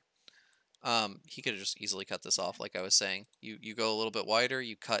this way, he could have just easily cut this off. Like I was saying, you go a little bit wider,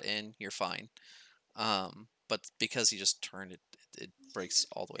 you cut in, you're fine. But because he just turned it, it breaks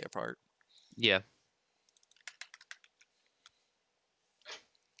all the way apart. Yeah.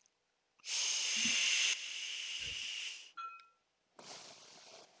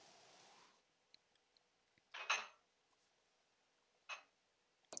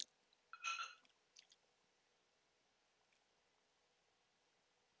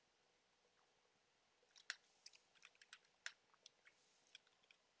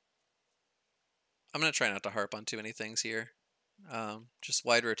 I'm going to try not to harp on too many things here. Just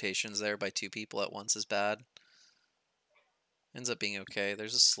wide rotations there by two people at once is bad. Ends up being okay.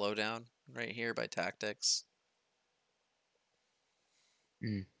 There's a slowdown right here by tactics.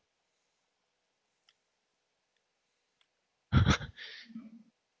 Mm.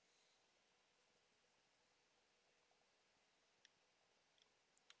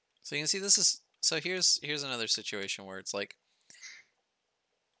 So you can see this is here's another situation where it's like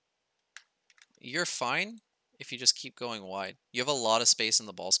you're fine if you just keep going wide. You have a lot of space and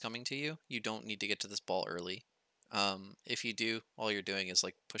the ball's coming to you. You don't need to get to this ball early. If you do, all you're doing is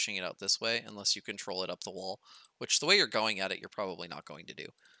like pushing it out this way unless you control it up the wall, which the way you're going at it, you're probably not going to do.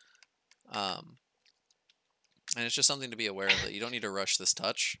 And it's just something to be aware of that you don't need to rush this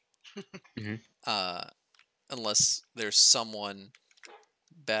touch. Unless there's someone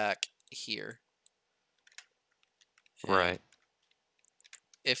back here. And Right.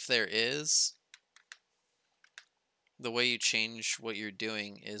 if there is, the way you change what you're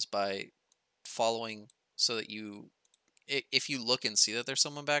doing is by following so that if you look and see that there's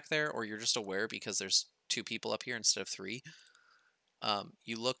someone back there, or you're just aware because there's two people up here instead of three,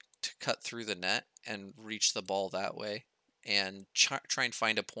 you look to cut through the net and reach the ball that way, and try and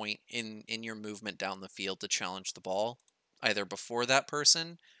find a point in your movement down the field to challenge the ball, either before that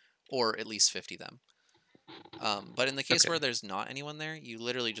person or at least 50 them. But in the case where there's not anyone there, you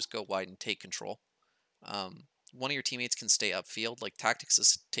literally just go wide and take control. One of your teammates can stay upfield, like Tactics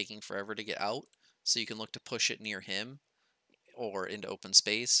is taking forever to get out, so you can look to push it near him or into open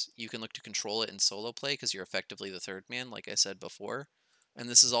space. You can look to control it in solo play because you're effectively the third man, like I said before. And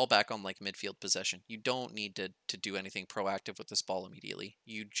this is all back on like midfield possession. You don't need to do anything proactive with this ball immediately.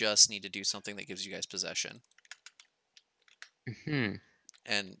 You just need to do something that gives you guys possession. And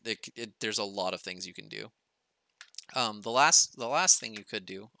there's a lot of things you can do. The last thing you could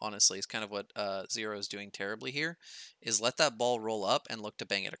do, honestly, is kind of what Zero is doing terribly here, is let that ball roll up and look to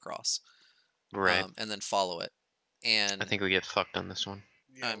bang it across. Right. And then follow it. And I think we get fucked on this one.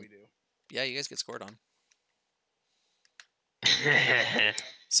 Yeah, we do. yeah, you guys get scored on.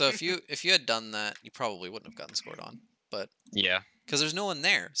 So if you had done that, you probably wouldn't have gotten scored on. But Yeah. because there's no one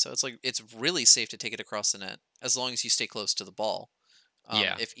there, so it's like it's really safe to take it across the net as long as you stay close to the ball.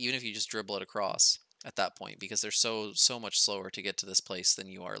 Yeah. Even if you just dribble it across at that point, because they're so much slower to get to this place than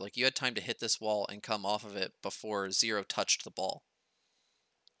you are. Like you had time to hit this wall and come off of it before Zero touched the ball.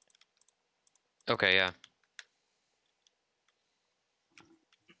 Okay, yeah.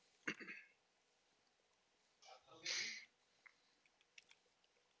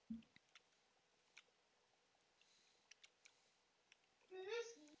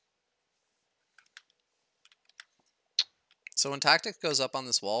 So when Tactics goes up on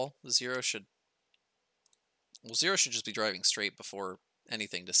this wall, Zero should just be driving straight before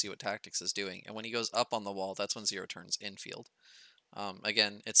anything to see what Tactics is doing. And when he goes up on the wall, that's when Zero turns infield.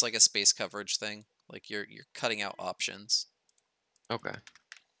 Again, it's like a space coverage thing. Like you're cutting out options. Okay.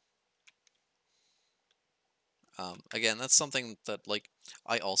 Again, that's something that like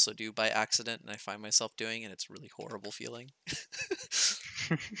I also do by accident, and I find myself doing, and it's a really horrible feeling.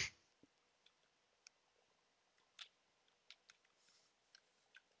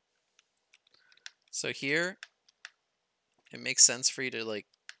 So here, it makes sense for you to like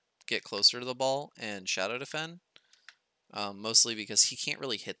get closer to the ball and shadow defend, mostly because he can't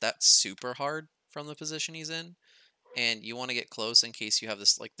really hit that super hard from the position he's in, and you want to get close in case you have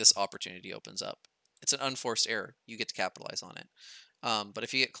this opportunity opens up. It's an unforced error. You get to capitalize on it. But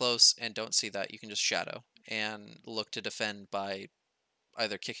if you get close and don't see that, you can just shadow and look to defend by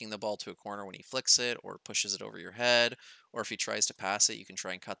either kicking the ball to a corner when he flicks it or pushes it over your head, or if he tries to pass it, you can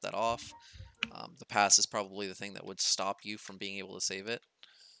try and cut that off. The pass is probably the thing that would stop you from being able to save it.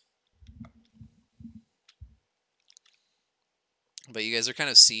 But you guys are kind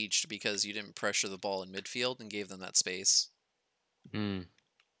of sieged because you didn't pressure the ball in midfield and gave them that space. Hmm.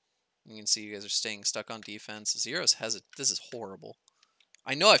 You can see you guys are staying stuck on defense. Zero's this is horrible.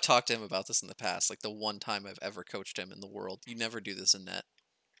 I know I've talked to him about this in the past, like the one time I've ever coached him in the world. You never do this in net.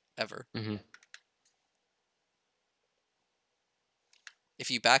 Ever. Mm-hmm. If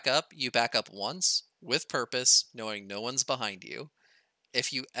you back up once with purpose, knowing no one's behind you.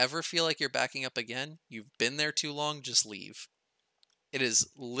 If you ever feel like you're backing up again, you've been there too long, just leave. It is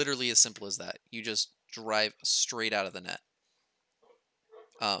literally as simple as that. You just drive straight out of the net.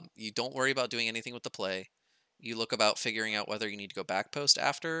 You don't worry about doing anything with the play. You look about figuring out whether you need to go back post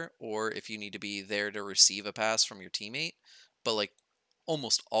after or if you need to be there to receive a pass from your teammate. But like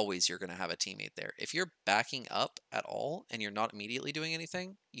almost always you're going to have a teammate there. If you're backing up at all and you're not immediately doing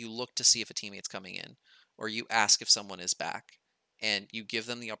anything, you look to see if a teammate's coming in or you ask if someone is back and you give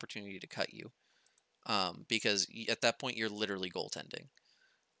them the opportunity to cut you. Because at that point you're literally goaltending.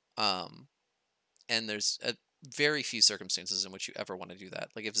 And there's very few circumstances in which you ever want to do that.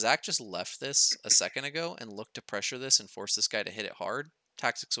 Like if Zach just left this a second ago and looked to pressure this and force this guy to hit it hard,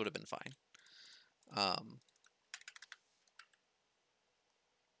 Tactics would have been fine.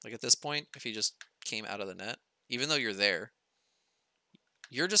 Like at this point, if he just came out of the net, even though you're there,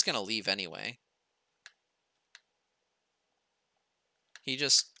 you're just going to leave anyway. He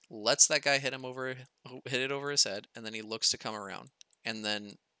just lets that guy hit it over his head, and then he looks to come around. And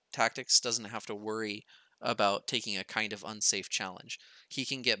then Tactics doesn't have to worry about taking a kind of unsafe challenge. He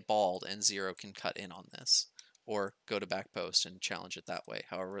can get balled and Zero can cut in on this or go to back post and challenge it that way.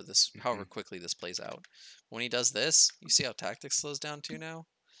 However quickly this plays out. When he does this, you see how Tactics slows down too now?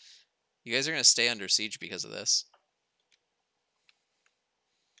 You guys are going to stay under siege because of this.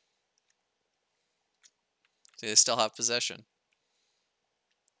 See, they still have possession.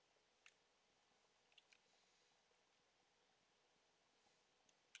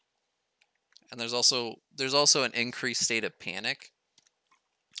 And there's also an increased state of panic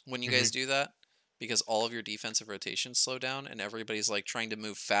when you guys do that because all of your defensive rotations slow down and everybody's like trying to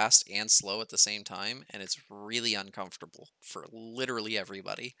move fast and slow at the same time, and it's really uncomfortable for literally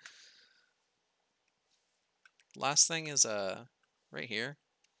everybody. Last thing is right here.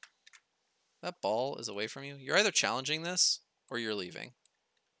 That ball is away from you. You're either challenging this or you're leaving.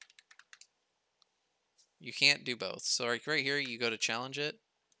 You can't do both. So like right here, you go to challenge it.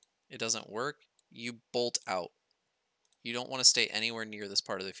 It doesn't work. You bolt out. You don't want to stay anywhere near this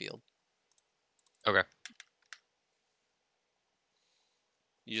part of the field. Okay.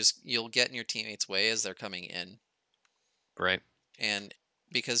 You'll get in your teammates' way as they're coming in. Right. And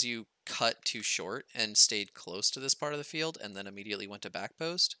because you cut too short and stayed close to this part of the field and then immediately went to back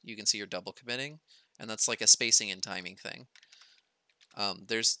post, you can see you're double committing, and that's like a spacing and timing thing.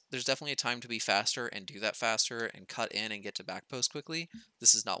 There's definitely a time to be faster and do that faster and cut in and get to back post quickly.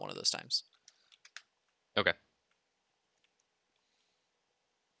 This is not one of those times. Okay.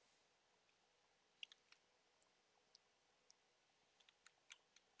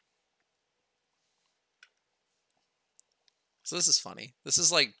 So this is funny. This is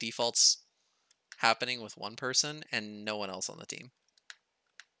like defaults happening with one person and no one else on the team.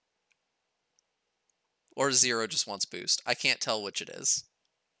 Or Zero just wants boost. I can't tell which it is.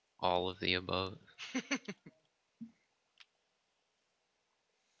 All of the above.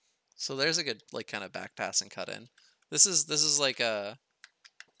 So there's a good like kind of back pass and cut in. This is like a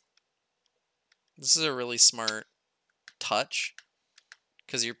really smart touch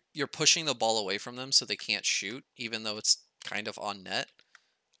because you're pushing the ball away from them so they can't shoot even though it's kind of on net.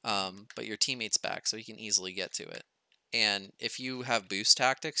 But your teammate's back so he can easily get to it. And if you have boost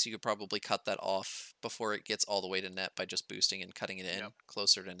tactics, you could probably cut that off before it gets all the way to net by just boosting and cutting it in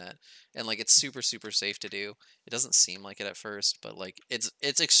closer to net. And like it's super safe to do. It doesn't seem like it at first, but like it's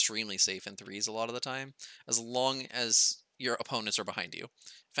extremely safe in threes a lot of the time, as long as your opponents are behind you.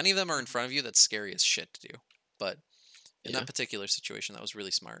 If any of them are in front of you, that's scary as shit to do. But in that particular situation, that was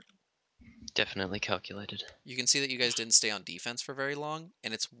really smart. Definitely calculated. You can see that you guys didn't stay on defense for very long,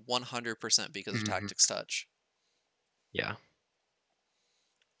 and it's 100% because of tactics touch. Yeah.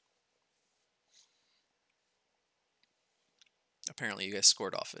 Apparently you guys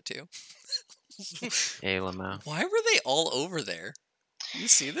scored off it too. Hey, Lamau. Why were they all over there? You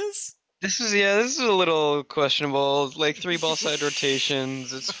see this? This is a little questionable. Like 3 ball side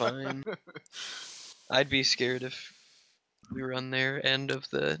rotations, it's fine. I'd be scared if we were on their end of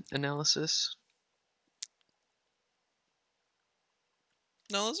the analysis.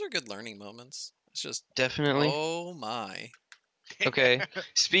 No, those are good learning moments. It's just Definitely. oh my. Okay.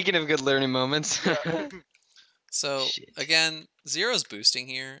 Speaking of good learning moments. So Shit. again, Zero's boosting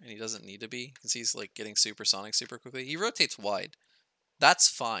here, and he doesn't need to be because he's like getting supersonic super quickly. He rotates wide. That's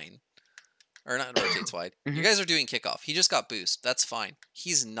fine. Or not rotates wide. You guys are doing kickoff. He just got boost. That's fine.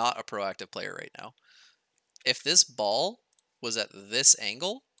 He's not a proactive player right now. If this ball was at this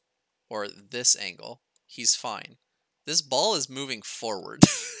angle or this angle, he's fine. This ball is moving forward.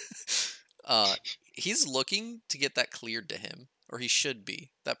 He's looking to get that cleared to him, or he should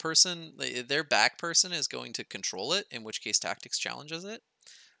be. That person, their back person is going to control it, in which case tactics challenges it.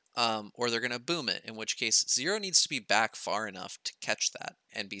 Or they're going to boom it, in which case Zero needs to be back far enough to catch that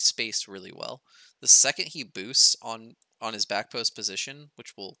and be spaced really well. The second he boosts on his back post position,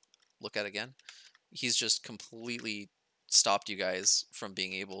 which we'll look at again, he's just completely stopped you guys from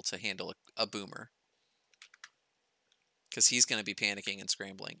being able to handle a boomer. Because he's going to be panicking and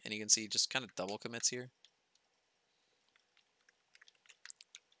scrambling. And you can see just kind of double commits here.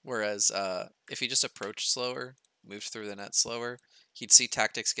 Whereas if he just approached slower, moved through the net slower, he'd see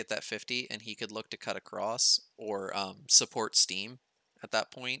tactics get that 50 and he could look to cut across or support steam at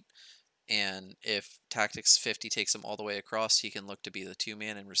that point. And if tactics 50 takes him all the way across, he can look to be the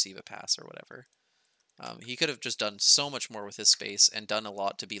 2-man and receive a pass or whatever. He could have just done so much more with his space and done a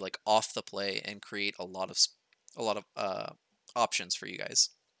lot to be like off the play and create a lot of options for you guys.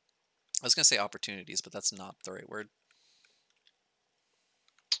 I was gonna say opportunities, but that's not the right word.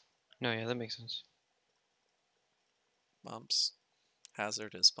 No, yeah, that makes sense. Bumps.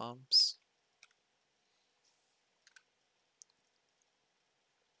 Hazardous bumps.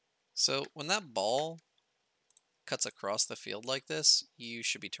 So when that ball cuts across the field like this, you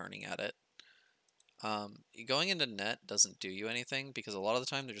should be turning at it. Going into net doesn't do you anything because a lot of the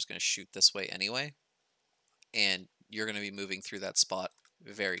time they're just going to shoot this way anyway. And you're going to be moving through that spot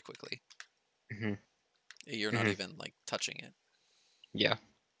very quickly. You're not even like touching it. Yeah.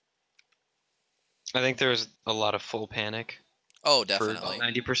 I think there's a lot of full panic. Oh, definitely. For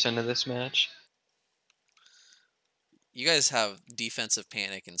 90% of this match. You guys have defensive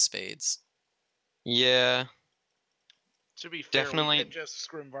panic in spades. Yeah. To be fair, Definitely. we had just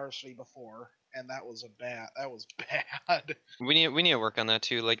scrim varsity before, and that was bad. We need to work on that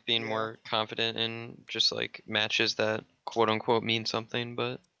too, like being more confident in just like matches that quote unquote mean something,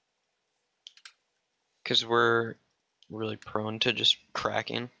 but because we're really prone to just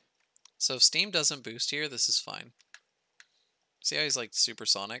cracking. So if Steam doesn't boost here, this is fine. See how he's like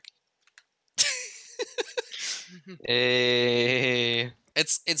supersonic? Hey.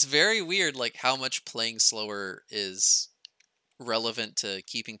 It's very weird like how much playing slower is relevant to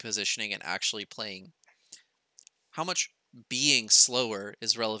keeping positioning and actually playing. How much being slower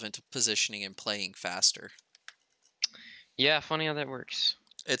is relevant to positioning and playing faster. Yeah, funny how that works.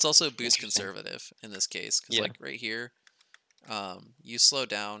 It's also boost conservative in this case because like right here, you slow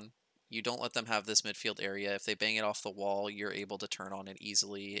down. You don't let them have this midfield area. If they bang it off the wall, you're able to turn on it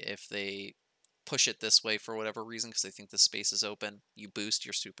easily. If they push it this way for whatever reason because they think the space is open, you boost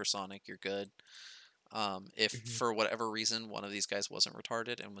your supersonic, you're good. If for whatever reason one of these guys wasn't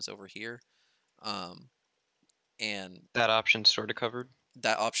retarded and was over here, and that option's sort of covered.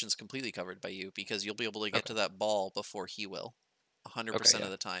 that option's completely covered by you because you'll be able to get Okay. to that ball before he will, 100% Okay, of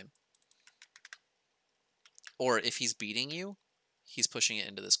the time. Or if he's beating you, he's pushing it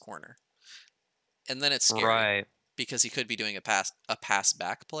into this corner. And then it's scary Right. because he could be doing a pass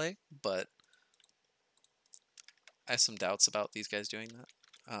back play, but I have some doubts about these guys doing that.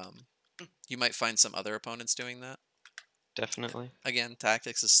 You might find some other opponents doing that. Definitely. Again,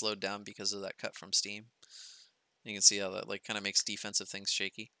 tactics is slowed down because of that cut from Steam. You can see how that like kind of makes defensive things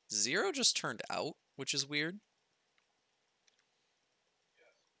shaky. 0 just turned out, which is weird.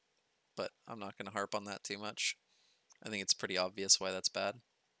 But I'm not going to harp on that too much. I think it's pretty obvious why that's bad.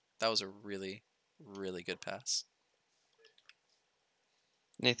 That was a really, really good pass.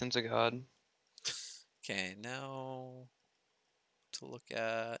 Nathan's a god. Okay, now to look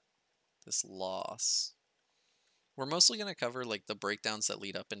at this loss. We're mostly going to cover like the breakdowns that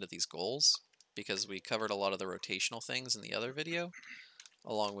lead up into these goals because we covered a lot of the rotational things in the other video,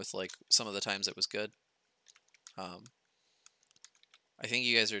 along with like some of the times it was good. I think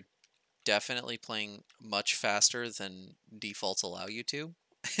you guys are definitely playing much faster than defaults allow you to,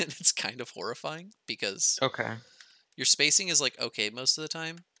 and it's kind of horrifying because Okay. your spacing is like okay most of the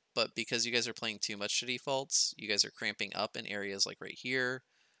time, but because you guys are playing too much to defaults, you guys are cramping up in areas like right here.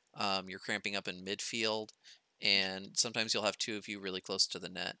 You're cramping up in midfield, and sometimes you'll have two of you really close to the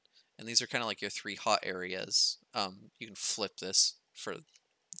net. And these are kind of like your 3 hot areas. You can flip this for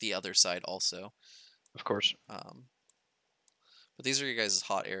the other side also. Of course. But these are your guys'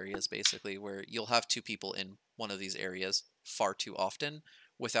 hot areas, basically, where you'll have 2 people in one of these areas far too often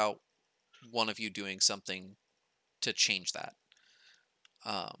without one of you doing something to change that.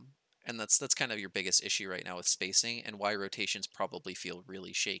 And that's kind of your biggest issue right now with spacing and why rotations probably feel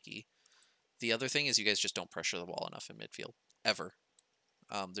really shaky. The other thing is you guys just don't pressure the ball enough in midfield, ever.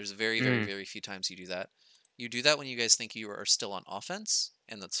 There's very, very, very few times you do that. You do that when you guys think you are still on offense,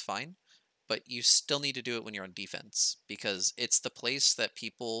 and that's fine. But you still need to do it when you're on defense because it's the place that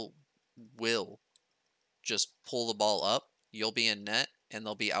people will just pull the ball up. You'll be in net, and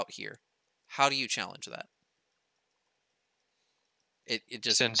they'll be out here. How do you challenge that? It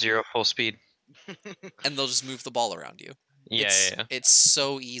just Send 0 full speed. and they'll just move the ball around you. Yeah. It's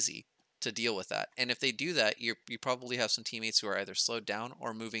so easy to deal with that. And if they do that, you probably have some teammates who are either slowed down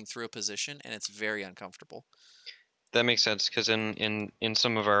or moving through a position, and it's very uncomfortable. That makes sense because in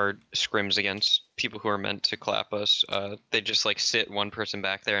some of our scrims against people who are meant to clap us, they just like sit one person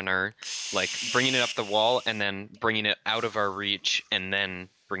back there and are like bringing it up the wall and then bringing it out of our reach and then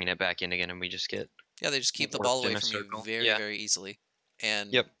bringing it back in again, and we just get They just keep the ball warped away in a from you circle. very, Yeah. very easily.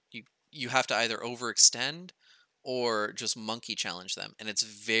 And Yep. you have to either overextend or just monkey challenge them, and it's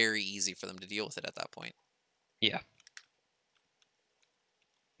very easy for them to deal with it at that point. Yeah.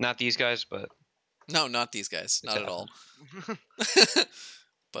 Not these guys, but No, not these guys, not at all.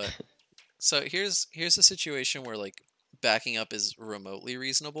 But so here's a situation where like backing up is remotely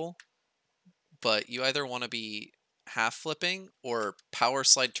reasonable, but you either want to be half flipping or power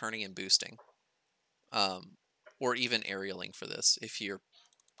slide turning and boosting, or even aerialing for this if you're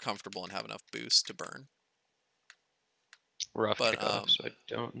comfortable and have enough boost to burn. rough But, kickoff, so I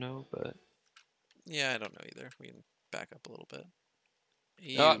don't know, but Yeah, I don't know either. We can back up a little bit.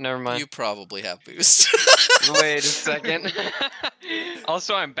 oh, never mind. You probably have boost. Wait a second.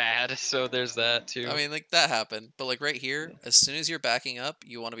 Also, I'm bad, so there's that too. I mean, like that happened, but like right here, as soon as you're backing up,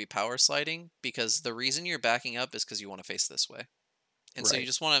 you want to be power sliding because the reason you're backing up is because you want to face this way. And so you Right.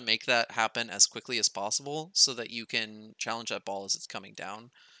 just want to make that happen as quickly as possible so that you can challenge that ball as it's coming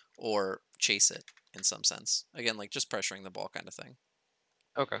down or chase it in some sense. Again, like just pressuring the ball kind of thing.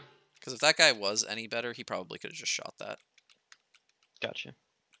 Okay. Because if that guy was any better, he probably could have just shot that. Gotcha.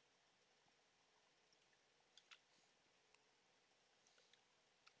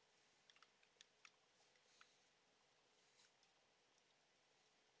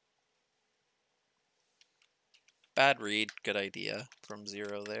 Bad read, good idea from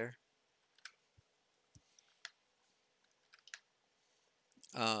 0 there.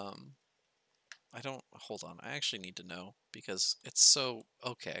 I don't, hold on, I actually need to know because it's so,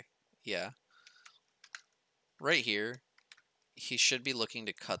 okay, yeah. Right here, he should be looking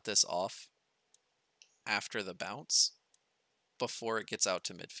to cut this off after the bounce before it gets out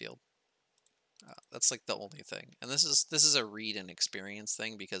to midfield. That's like the only thing. And this is a read and experience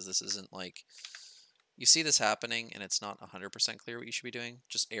thing because this isn't like, you see this happening and it's not 100% clear what you should be doing.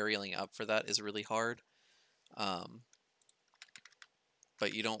 Just aerialing up for that is really hard.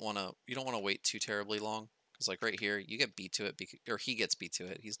 But you don't want to wait too terribly long because like right here you get beat to it or he gets beat to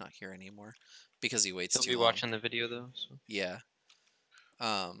it. He's not here anymore because he waits He'll too be long. watching the video though. So. Yeah.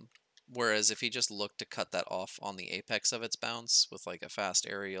 Whereas if he just looked to cut that off on the apex of its bounce with like a fast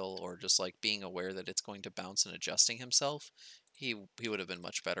aerial or just like being aware that it's going to bounce and adjusting himself, he would have been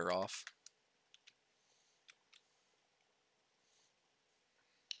much better off.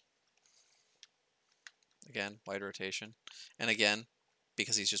 Again, wide rotation. And again,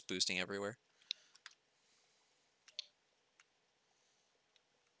 because he's just boosting everywhere.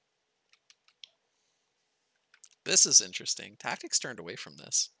 This is interesting. Tactics turned away from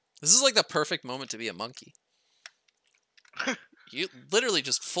this. This is like the perfect moment to be a monkey. You literally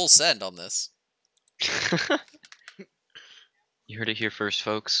just full send on this. You heard it here first,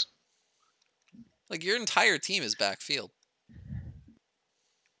 folks. Like, your entire team is backfield.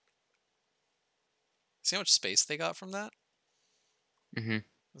 See how much space they got from that? Mm-hmm.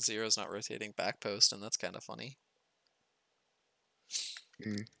 Zero's not rotating back post, and that's kind of funny.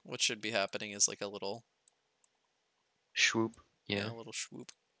 Mm. What should be happening is like a little... Swoop. Yeah. a little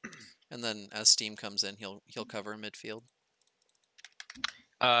swoop. And then as Steam comes in, he'll cover midfield.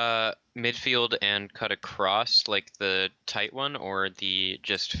 Midfield and cut across, like the tight one, or the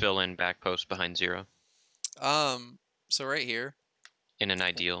just fill in back post behind Zero? So right here, In an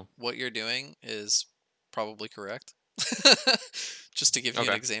ideal. what you're doing is probably correct. Just to give you an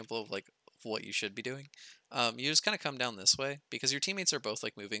Okay. example of like what you should be doing. You just kind of come down this way because your teammates are both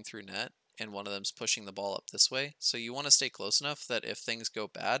like moving through net and one of them's pushing the ball up this way. So you want to stay close enough that if things go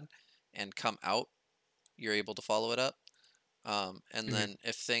bad and come out, you're able to follow it up. And Mhm. then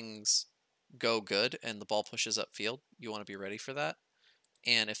if things go good and the ball pushes upfield, you want to be ready for that.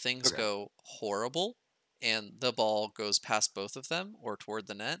 And if things Okay. go horrible and the ball goes past both of them or toward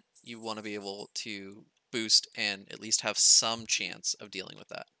the net, you want to be able to boost and at least have some chance of dealing with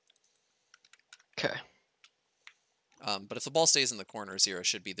that. Okay. But if the ball stays in the corner, Zero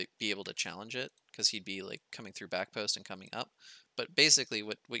should be able to challenge it because he'd be like coming through back post and coming up. But basically,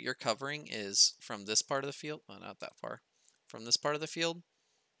 what you're covering is from this part of the field. Well, not that far. From this part of the field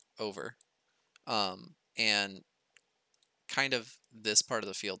over, and kind of this part of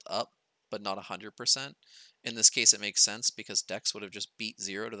the field up, but not 100%. In this case, it makes sense because Dex would have just beat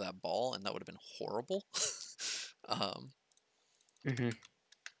Zero to that ball, and that would have been horrible. Mm-hmm.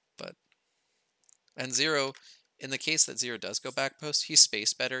 And Zero, in the case that Zero does go back post, he's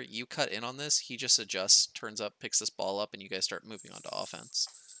spaced better. You cut in on this, he just adjusts, turns up, picks this ball up, and you guys start moving on to offense.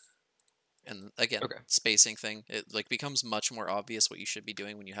 And again, Okay. spacing thing, it like becomes much more obvious what you should be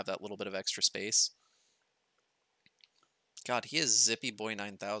doing when you have that little bit of extra space. God, he is Zippy Boy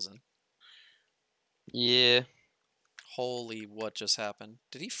 9000. Yeah. Holy, what just happened?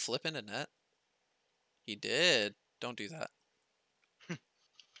 Did he flip into net? He did. Don't do that.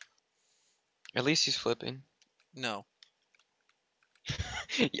 At least he's flipping. No.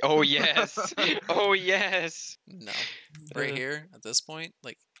 Oh yes. Oh yes. No. Right Uh, here at this point,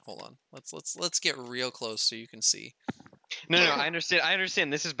 like, hold on. Let's get real close so you can see. No, I understand. I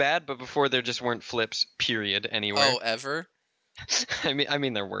understand this is bad, but before there just weren't flips. Period. Anywhere. Oh, ever? I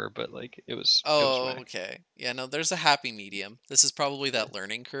mean there were, but like it was. Oh, whack. okay. Yeah, no, there's a happy medium. This is probably that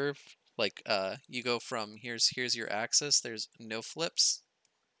learning curve. Like, you go from here's your axis, there's no flips,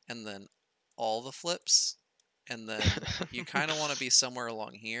 and then all the flips, and then you kind of want to be somewhere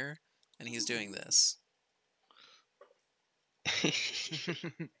along here, and he's doing this.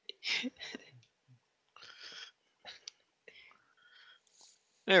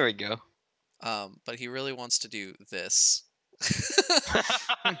 There we go. But he really wants to do this.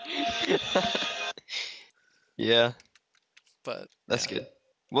 Yeah, But that's yeah. good.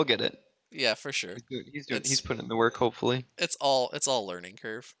 We'll get it. Yeah, for sure. He's putting in the work. Hopefully. It's all learning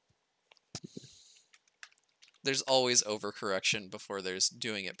curve. There's always overcorrection before there's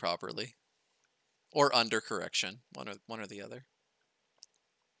doing it properly, or undercorrection, one or the other.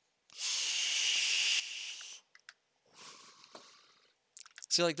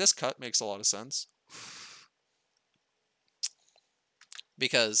 See, like this cut makes a lot of sense.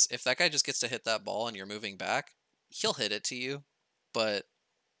 Because if that guy just gets to hit that ball and you're moving back, he'll hit it to you, but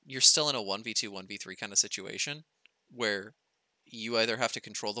you're still in a 1v2, 1v3 kind of situation where you either have to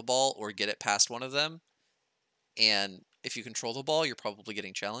control the ball or get it past one of them. And if you control the ball, you're probably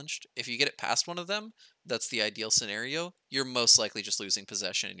getting challenged. If you get it past one of them, that's the ideal scenario. You're most likely just losing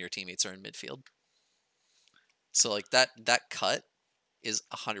possession and your teammates are in midfield. So like that cut is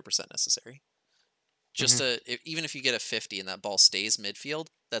 100% necessary. Just even if you get a 50 and that ball stays midfield,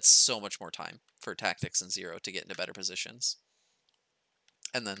 that's so much more time for tactics and Zero to get into better positions.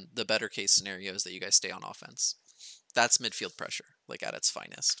 And then the better case scenario is that you guys stay on offense. That's midfield pressure, like at its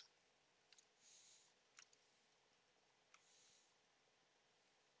finest.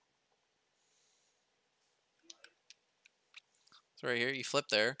 So right here, you flip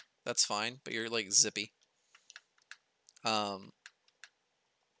there. That's fine, but you're like zippy.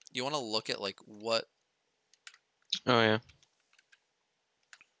 You want to look at like what Oh yeah.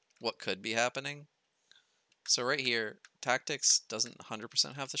 could be happening. So right here, tactics doesn't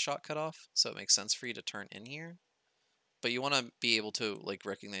 100% have the shot cut off, so it makes sense for you to turn in here. But you want to be able to like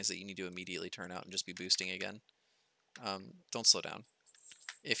recognize that you need to immediately turn out and just be boosting again. Don't slow down.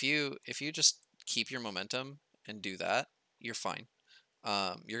 If you just keep your momentum and do that, you're fine.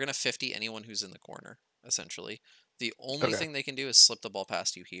 You're gonna 50 anyone who's in the corner, essentially. The only Okay. thing they can do is slip the ball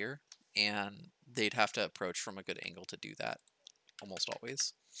past you here, and they'd have to approach from a good angle to do that, almost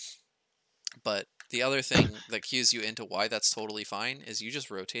always. But the other thing that cues you into why that's totally fine is you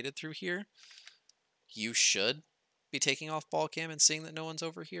just rotated through here. You should be taking off ball cam and seeing that no one's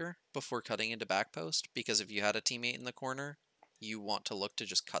over here before cutting into back post, because if you had a teammate in the corner, you want to look to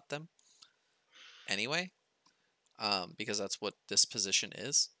just cut them anyway, because that's what this position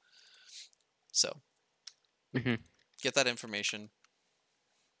is. So get that information.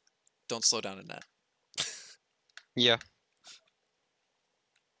 Don't slow down in net. Yeah.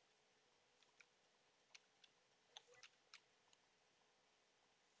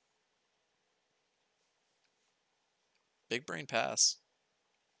 Big brain pass.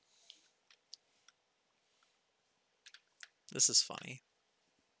 This is funny.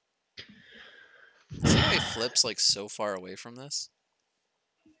 See how he flips like so far away from this?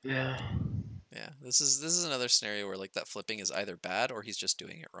 Yeah. Yeah, this is another scenario where like that flipping is either bad or he's just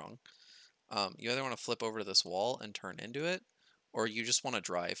doing it wrong. You either want to flip over to this wall and turn into it, or you just want to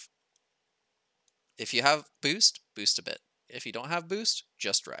drive. If you have boost, boost a bit. If you don't have boost,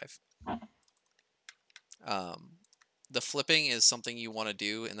 just drive. The flipping is something you want to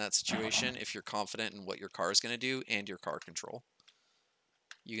do in that situation if you're confident in what your car is going to do and your car control.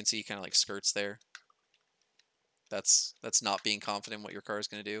 You can see he kind of like skirts there. That's not being confident in what your car is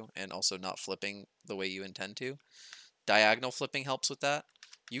going to do, and also not flipping the way you intend to. Diagonal flipping helps with that.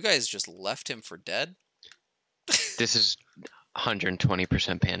 You guys just left him for dead. This is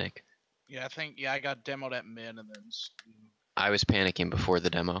 120% panic. Yeah, I got demoed at mid and then. I was panicking before the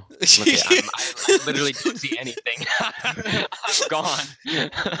demo. Look at, I literally don't see anything. I'm gone.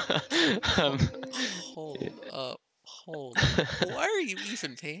 Hold up. Hold up. Why are you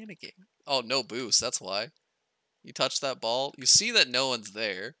even panicking? Oh, no boost. That's why. You touch that ball. You see that no one's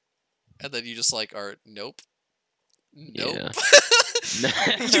there. And then you just like are, nope. Nope. Yeah.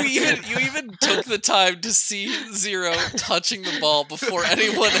 you even took the time to see Zero touching the ball before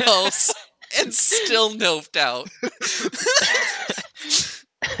anyone else and still noped out.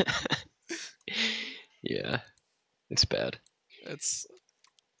 Yeah. It's bad. It's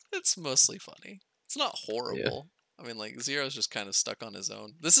mostly funny. It's not horrible. I mean, like, Zero's just kind of stuck on his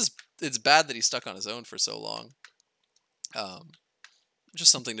own. It's bad that he's stuck on his own for so long.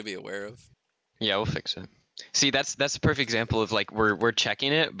 Just something to be aware of. Yeah, we'll fix it. See, that's a perfect example of like we're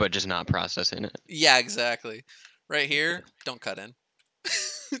checking it but just not processing it. Yeah, exactly. Right here, don't cut in.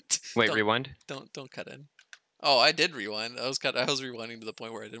 Wait, rewind? Don't cut in. Oh, I did rewind. I was rewinding to the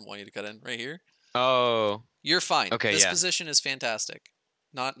point where I didn't want you to cut in. Right here. Oh. You're fine. Okay, this yeah. position is fantastic.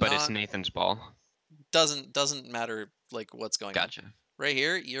 But it's Nathan's ball. Doesn't matter like what's going on. Gotcha. Right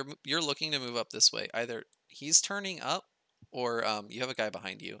here, you're looking to move up this way. Either he's turning up, or you have a guy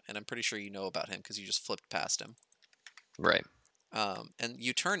behind you, and I'm pretty sure you know about him because you just flipped past him. Right. And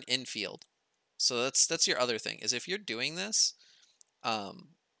you turn infield. So that's your other thing, is if you're doing this,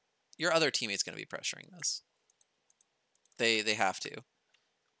 your other teammate's going to be pressuring this. They have to.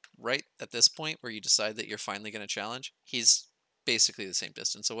 Right at this point where you decide that you're finally going to challenge, he's basically the same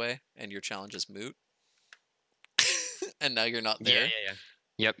distance away, and your challenge is moot. And now you're not there.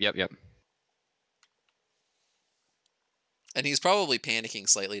 Yeah. Yep. And he's probably panicking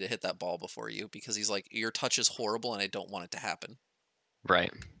slightly to hit that ball before you, because he's like, your touch is horrible and I don't want it to happen.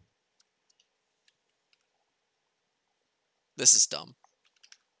 Right. This is dumb.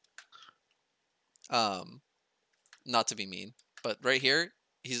 Not to be mean, but right here,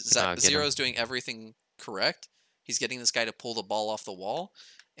 Zero's doing everything correct. He's getting this guy to pull the ball off the wall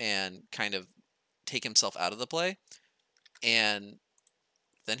and kind of take himself out of the play. And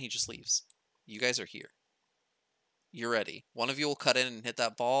then he just leaves. You guys are here. You're ready. One of you will cut in and hit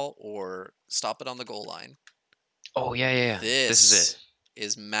that ball or stop it on the goal line. Oh, yeah. This is it.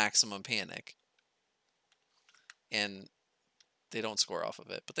 Is maximum panic. And they don't score off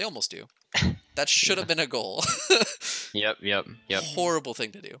of it, but they almost do. That should have been a goal. Yep. Horrible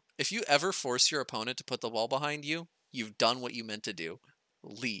thing to do. If you ever force your opponent to put the ball behind you, you've done what you meant to do.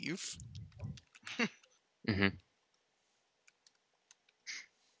 Leave.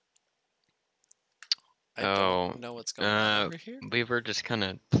 I Oh, don't know what's going on over here. we were just kind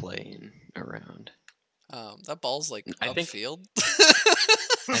of playing around. That ball's like I think upfield.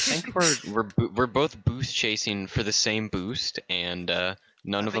 I think we're both boost chasing for the same boost, and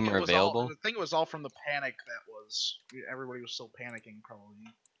none of them are available. I think it was all from the panic that was. Everybody was still panicking, probably.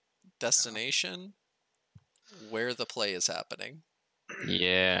 Destination, where the play is happening.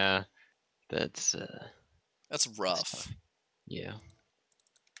 Yeah, that's rough. tough. Yeah,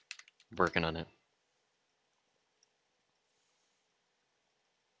 working on it.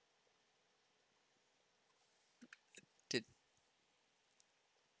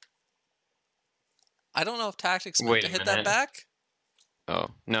 I don't know if Tactics meant to hit that back. Oh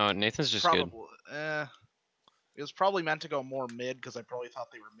no, Nathan's just probably, good. It was probably meant to go more mid because I probably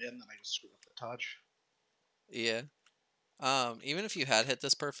thought they were mid, and then I just screwed up the touch. Yeah. Even if you had hit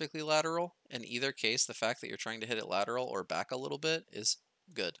this perfectly lateral, in either case, the fact that you're trying to hit it lateral or back a little bit is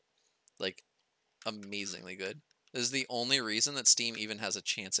good. Like, amazingly good. This is the only reason that Steam even has a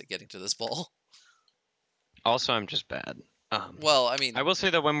chance at getting to this ball. Also, I'm just bad. Well, I mean, I will say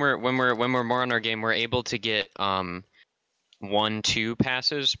that when we're more on our game, we're able to get 1-2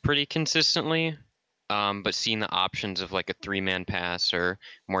 passes pretty consistently. But seeing the options of like a 3-man pass or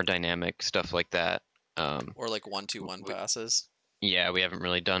more dynamic stuff like that. Or like 1-2-1 passes. Yeah, we haven't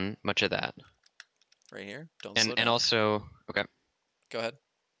really done much of that. Right here. Don't slow down. And also, okay. Go ahead.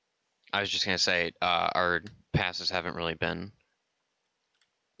 I was just gonna say, our passes haven't really been.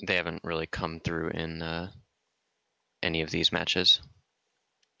 They haven't really come through in any of these matches.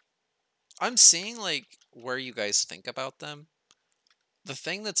 I'm seeing like where you guys think about them. The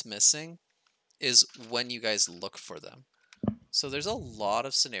thing that's missing is when you guys look for them. So there's a lot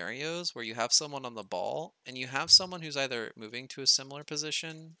of scenarios where you have someone on the ball and you have someone who's either moving to a similar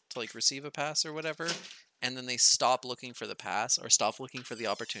position to like receive a pass or whatever, and then they stop looking for the pass or stop looking for the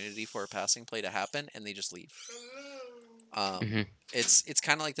opportunity for a passing play to happen and they just leave. It's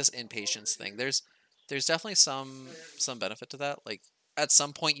kind of like this impatience thing. There's definitely some benefit to that. Like at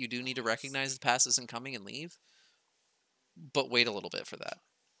some point you do need to recognize the pass isn't coming and leave, but wait a little bit for that.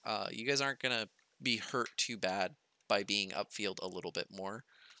 You guys aren't gonna be hurt too bad by being upfield a little bit more,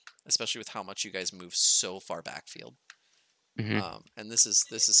 especially with how much you guys move so far backfield. And this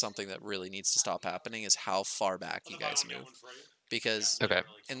is something that really needs to stop happening, is how far back you guys move. Because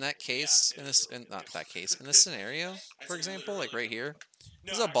in that case, in this scenario, for example, like right here,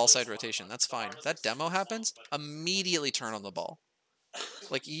 this is a ball side rotation. That's fine. That demo happens, immediately turn on the ball.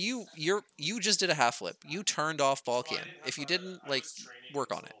 Like you just did a half flip. You turned off ball cam. If you didn't, like,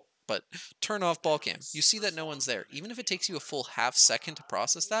 work on it. But turn off ball cam. You see that no one's there. Even if it takes you a full half second to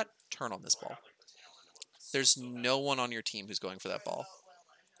process that, turn on this ball. There's no one on your team who's going for that ball.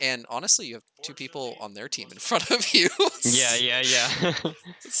 And honestly, you have 2 people on their team in front of you. Yeah.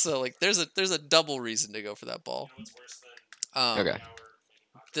 So like there's a double reason to go for that ball. Okay.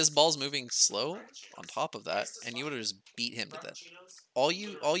 This ball's moving slow on top of that, and you would have just beat him to that. All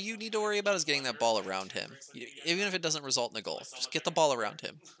you need to worry about is getting that ball around him. Even if it doesn't result in a goal, just get the ball around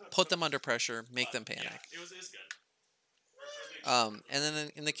him. Put them under pressure, make them panic. And then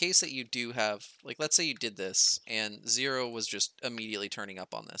in the case that you do have, like, let's say you did this, and Zero was just immediately turning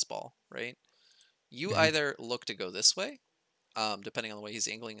up on this ball, right? You either look to go this way, depending on the way he's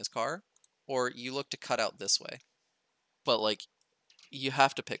angling his car, or you look to cut out this way. But, like, you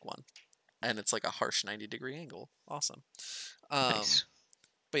have to pick one. And it's like a harsh 90-degree angle. Awesome. Nice.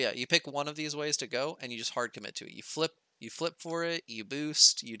 But yeah, you pick one of these ways to go, and you just hard commit to it. You flip for it, you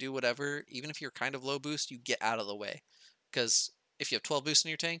boost, you do whatever. Even if you're kind of low boost, you get out of the way. Because if you have 12 boost in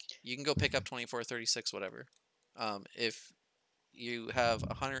your tank, you can go pick up 24, 36, whatever. If you have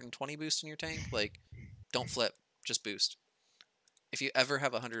 120 boost in your tank, like, don't flip, just boost. If you ever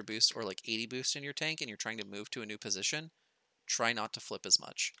have 100 boost or like 80 boost in your tank and you're trying to move to a new position, try not to flip as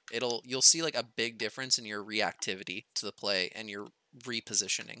much. You'll see like a big difference in your reactivity to the play and your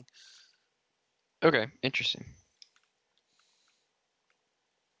repositioning. Okay, interesting.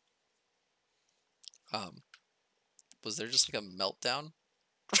 Was there just like a meltdown?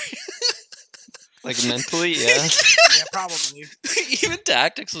 Like mentally, yeah. Yeah, probably. Even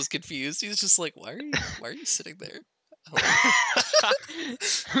Tactics was confused. He was just like, "Why are you sitting there?"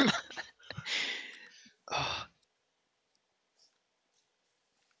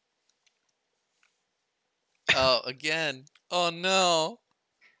 Oh, again. Oh no.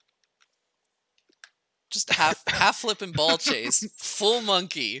 Just half flip and ball chase. Full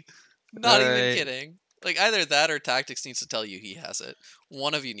monkey. Not even kidding. Like, either that or Tactics needs to tell you he has it.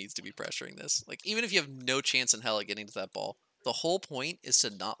 One of you needs to be pressuring this. Like, even if you have no chance in hell at getting to that ball, the whole point is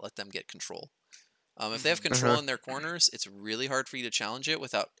to not let them get control. If they have control in their corners, it's really hard for you to challenge it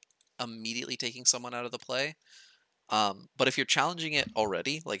without immediately taking someone out of the play. But if you're challenging it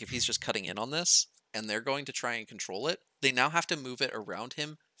already, like if he's just cutting in on this and they're going to try and control it, they now have to move it around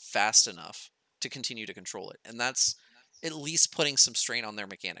him fast enough to continue to control it. And that's at least putting some strain on their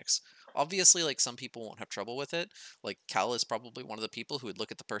mechanics. Obviously, like some people won't have trouble with it. Like Cal is probably one of the people who would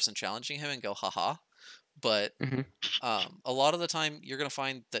look at the person challenging him and go, haha. But Mhm. a lot of the time, you're going to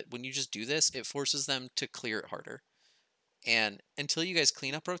find that when you just do this, it forces them to clear it harder. And until you guys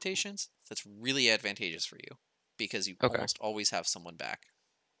clean up rotations, that's really advantageous for you because you Okay. almost always have someone back,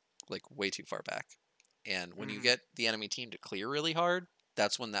 like way too far back. And when you Mhm. get the enemy team to clear really hard,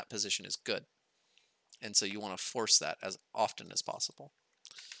 that's when that position is good. And so you want to force that as often as possible.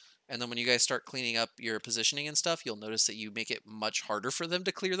 And then when you guys start cleaning up your positioning and stuff, you'll notice that you make it much harder for them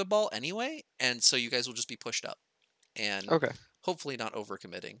to clear the ball anyway. And so you guys will just be pushed up and Okay. hopefully not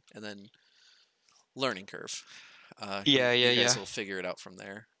overcommitting. And then learning curve. Yeah, You yeah, guys yeah. will figure it out from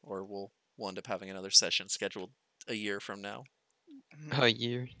there, or we'll end up having another session scheduled a year from now. Mhm. A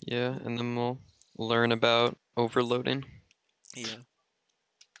year, yeah, and then we'll learn about overloading. Yeah.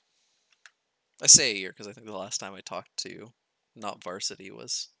 I say a year because I think the last time I talked to not varsity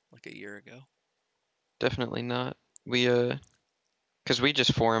was like a year ago. Definitely not. We cause we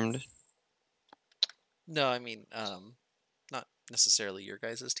just formed. No, I mean, not necessarily your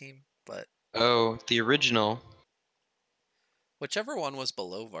guys' team, but Oh, the original. whichever one was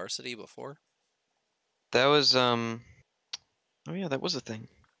below varsity before. That was Oh yeah, that was a thing.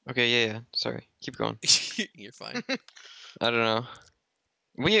 Okay, yeah, yeah. Sorry. Keep going. You're fine. I don't know.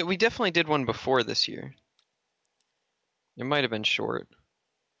 We definitely did one before this year. It might have been short.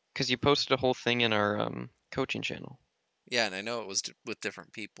 Cause you posted a whole thing in our coaching channel. Yeah, and I know it was with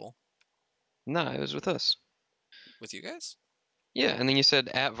different people. Nah, it was with us. With you guys? Yeah, and then you said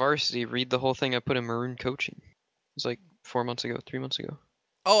at varsity, read the whole thing I put in Maroon coaching. It was like 4 months ago, 3 months ago.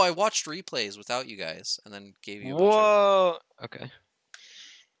 Oh, I watched replays without you guys, and then gave you a bunch of. Whoa. Okay.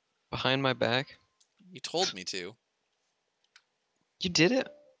 Behind my back. You told me to. You did it.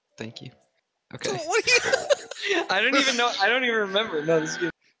 Thank you. Okay. What are you? I don't even know. I don't even remember. No, this is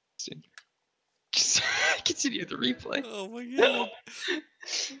good. Just continue the replay. Oh my god.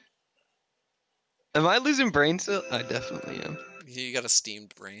 Am I losing brain cells? I definitely am. You got a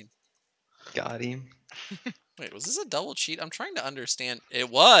steamed brain. Got him. Wait, was this a double cheat? I'm trying to understand. It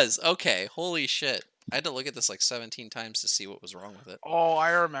was. Okay. Holy shit. I had to look at this like 17 times to see what was wrong with it. Oh,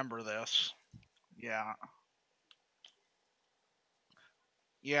 I remember this. Yeah.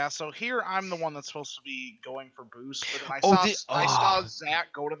 Yeah, so here I'm the one that's supposed to be going for boost, but then I saw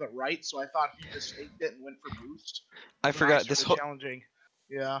Zach go to the right, so I thought he mistaked it and went for boost. I Then forgot this started whole challenging.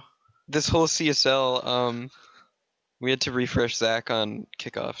 Yeah. CSL. We had to refresh Zach on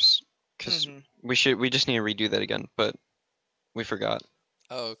kickoffs because Mhm. we just need to redo that again, but we forgot.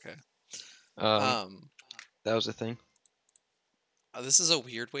 Oh, okay. That was the thing. This is a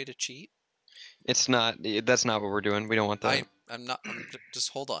weird way to cheat. It's not. That's not what we're doing. We don't want that. I'm not. Just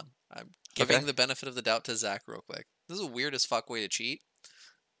hold on. I'm giving the benefit of the doubt to Zach real quick. This is a weird as fuck way to cheat,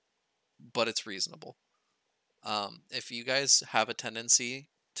 but it's reasonable. If you guys have a tendency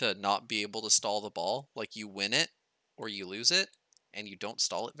to not be able to stall the ball, like you win it or you lose it, and you don't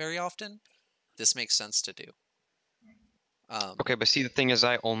stall it very often, this makes sense to do. Okay, but see, the thing is,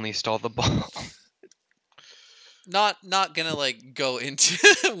 I only stall the ball. Not gonna like go into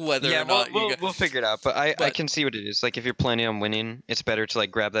whether Yeah, or not we'll figure it out. But I But- can see what it is. Like, if you're planning on winning, it's better to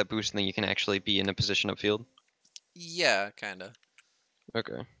like grab that boost, and then you can actually be in a position upfield. Yeah, kind of.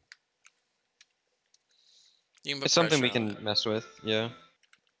 Okay. You can put It's something we pressure on can mess with. Yeah.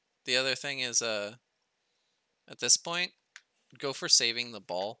 The other thing is, at this point, go for saving the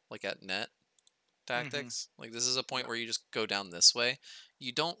ball, like at net tactics. Like this is a point where you just go down this way.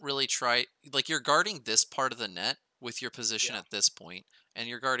 You don't really try, like you're guarding this part of the net with your position at this point, and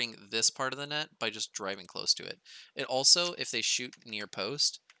you're guarding this part of the net by just driving close to it. It also, if they shoot near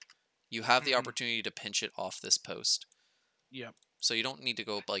post, you have the opportunity to pinch it off this post. Yep. So you don't need to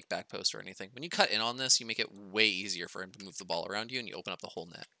go like back post or anything. When you cut in on this, you make it way easier for him to move the ball around you, and you open up the whole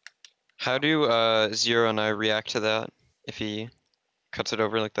net. How do Zero and I react to that if he cuts it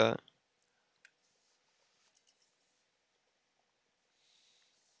over like that?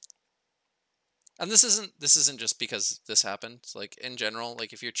 And this isn't just because this happened. Like in general,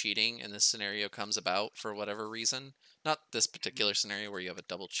 like if you're cheating and this scenario comes about for whatever reason, not this particular scenario where you have a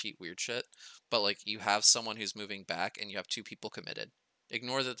double cheat weird shit, but like you have someone who's moving back and you have two people committed.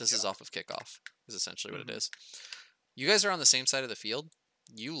 Ignore that this is off of kickoff, is essentially what it is. You guys are on the same side of the field.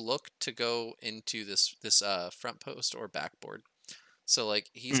 You look to go into this front post or backboard. So like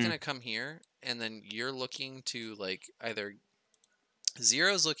he's gonna come here, and then you're looking to like either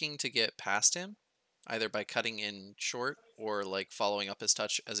Zero's looking to get past him, either by cutting in short or like following up his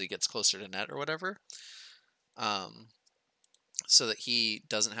touch as he gets closer to net or whatever. So that he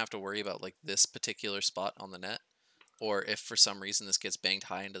doesn't have to worry about like this particular spot on the net. Or if for some reason this gets banged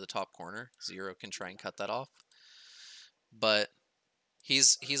high into the top corner, Zero can try and cut that off. But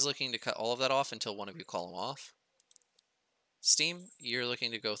he's looking to cut all of that off until one of you call him off. Steam, you're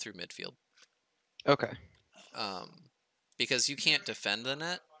looking to go through midfield. Okay. Because you can't defend the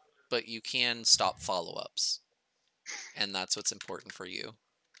net, but you can stop follow-ups. And that's what's important for you.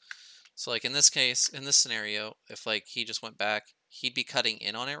 So like in this case, in this scenario, if like he just went back, he'd be cutting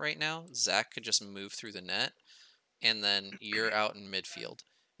in on it right now. Zach could just move through the net, and then you're out in midfield.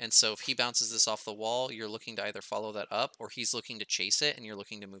 And so if he bounces this off the wall, you're looking to either follow that up, or he's looking to chase it, and you're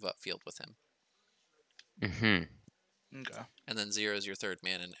looking to move upfield with him. Mm-hmm. Okay. And then Zero is your third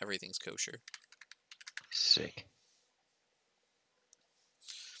man, and everything's kosher. Sick.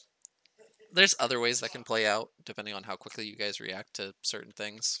 There's other ways that can play out, depending on how quickly you guys react to certain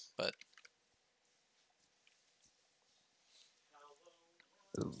things, but...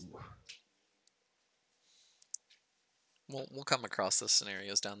 Ooh. We'll come across those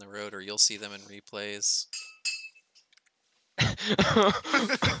scenarios down the road, or you'll see them in replays. I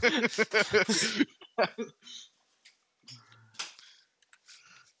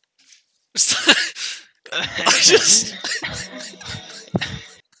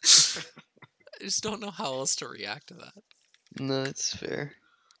just don't know how else to react to that. No, it's fair.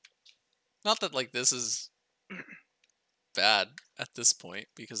 Not that like this is bad at this point,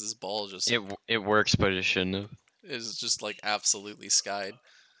 because this ball just It works, but it shouldn't have. is just like absolutely skied.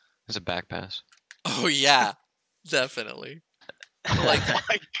 It's a back pass. Oh yeah, definitely. Like, Oh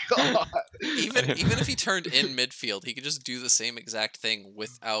my god. even if he turned in midfield, he could just do the same exact thing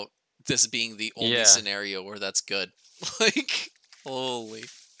without this being the only Yeah. scenario where that's good. Like, holy.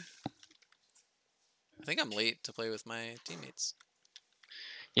 I think I'm late to play with my teammates.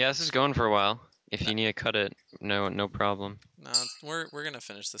 Yeah, this is going for a while. If you need to cut it, no problem. No, we're gonna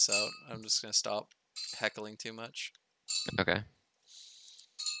finish this out. I'm just gonna stop heckling too much. Okay.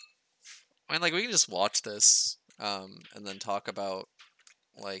 I mean, like, we can just watch this, and then talk about,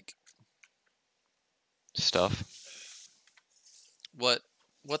 like, Stuff. what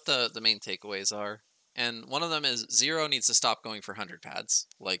the main takeaways are. And one of them is Zero needs to stop going for 100 pads,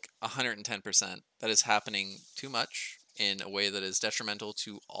 like 110%. That is happening too much in a way that is detrimental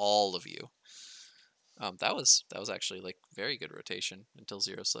to all of you. That was actually like very good rotation until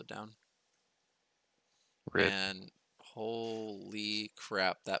Zero slowed down. Rip. And holy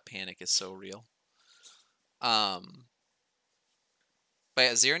crap, that panic is so real. But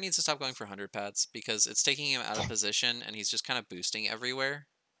yeah, Zero needs to stop going for 100 pads because it's taking him out of position and he's just kind of boosting everywhere.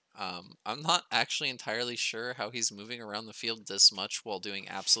 I'm not actually entirely sure how he's moving around the field this much while doing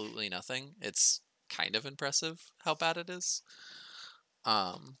absolutely nothing. It's kind of impressive how bad it is.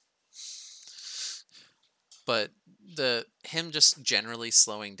 But him just generally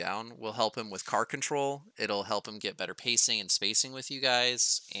slowing down will help him with car control. It'll help him get better pacing and spacing with you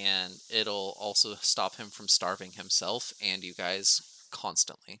guys, and it'll also stop him from starving himself and you guys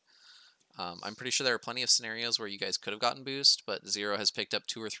constantly. I'm pretty sure there are plenty of scenarios where you guys could have gotten boost, but Zero has picked up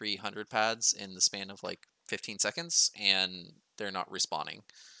 200 or 300 pads in the span of like 15 seconds, and they're not respawning.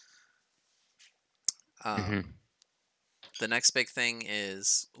 The next big thing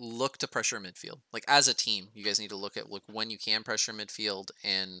is look to pressure midfield. Like, as a team, you guys need to look at when you can pressure midfield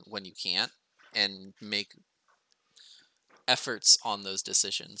and when you can't, and make efforts on those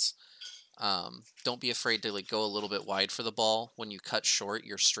decisions. Don't be afraid to like go a little bit wide for the ball. When you cut short,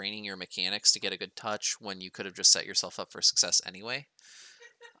 you're straining your mechanics to get a good touch when you could have just set yourself up for success anyway.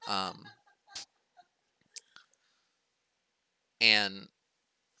 And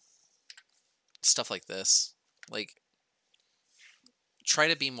stuff like this. Like, try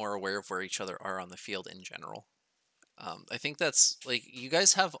to be more aware of where each other are on the field in general. I think that's, like, you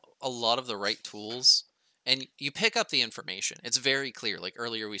guys have a lot of the right tools, and you pick up the information. It's very clear. Like,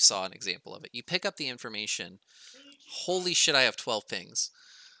 earlier we saw an example of it. You pick up the information. Holy shit, I have 12 pings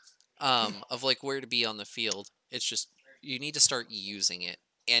of, like, where to be on the field. It's just, you need to start using it.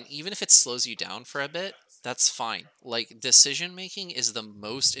 And even if it slows you down for a bit, that's fine. Like, decision-making is the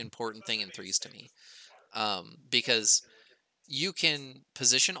most important thing in threes to me. Because you can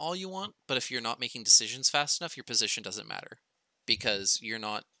position all you want, but if you're not making decisions fast enough, your position doesn't matter. Because you're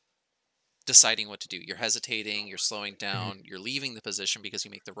not deciding what to do. You're hesitating, you're slowing down, you're leaving the position because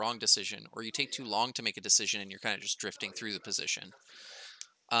you make the wrong decision, or you take too long to make a decision and you're kind of just drifting through the position.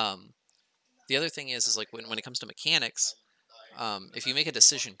 The other thing is like when it comes to mechanics, if you make a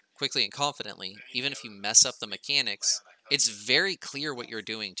decision quickly and confidently, even if you mess up the mechanics, it's very clear what you're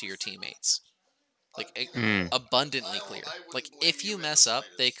doing to your teammates. Like, abundantly clear. Like, if you mess up,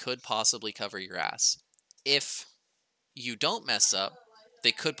 they could possibly cover your ass. If you don't mess up,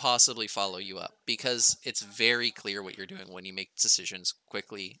 they could possibly follow you up, because it's very clear what you're doing when you make decisions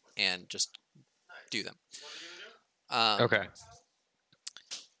quickly and just do them. Okay.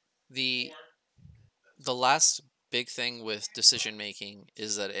 The last big thing with decision making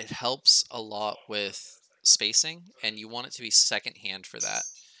is that it helps a lot with spacing, and you want it to be secondhand for that.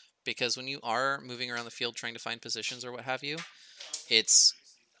 Because when you are moving around the field trying to find positions or what have you, it's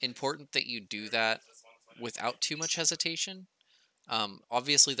important that you do that without too much hesitation.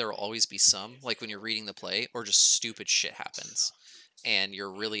 Obviously, there will always be some, like when you're reading the play or just stupid shit happens and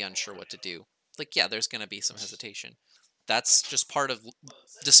you're really unsure what to do. Like, yeah, there's going to be some hesitation. That's just part of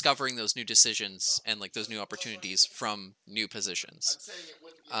discovering those new decisions and like those new opportunities from new positions.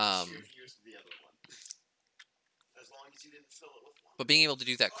 But being able to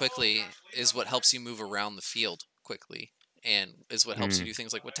do that quickly is what helps you move around the field quickly, and is what helps you do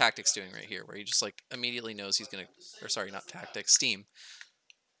things like what Tactic's doing right here, where he just like immediately knows he's gonna, or sorry, not Tactics, Steam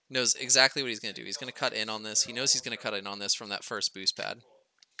knows exactly what he's gonna do. He's gonna cut in on this. He knows he's gonna cut in on this from that first boost pad.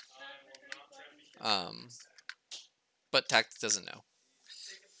 But Tactic doesn't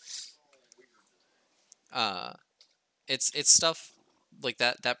know. It's stuff like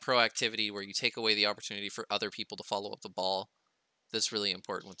that proactivity where you take away the opportunity for other people to follow up the ball. That's really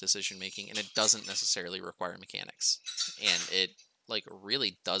important with decision making, and it doesn't necessarily require mechanics, and it like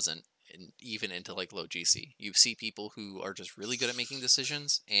really doesn't even into like low GC. You see people who are just really good at making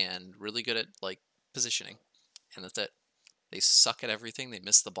decisions and really good at like positioning, and that's it. They suck at everything. They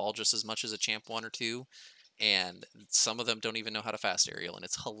miss the ball just as much as a champ 1 or 2, and some of them don't even know how to fast aerial, and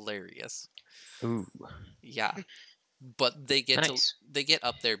it's hilarious. Ooh. Yeah, but they get Nice. they get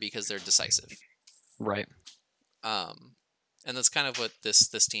up there because they're decisive. Right. And that's kind of what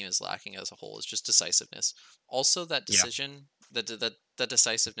this team is lacking as a whole, is just decisiveness. Also, that decision, that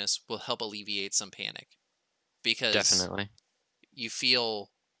decisiveness will help alleviate some panic, because Definitely. you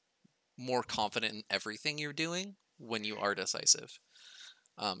feel more confident in everything you're doing when you are decisive.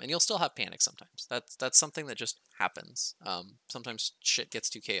 And you'll still have panic sometimes. That's something that just happens. Sometimes shit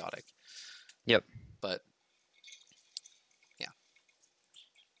gets too chaotic. Yep. But yeah,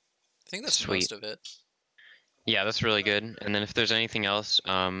 I think that's Sweet. most of it. Yeah, that's really good. And then if there's anything else,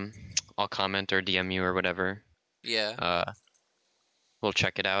 I'll comment or DM you or whatever. Yeah. We'll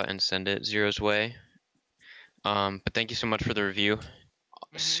check it out and send it Zero's way. But thank you so much for the review.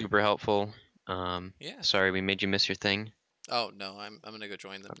 Super helpful. Yeah. Sorry we made you miss your thing. Oh no, I'm gonna go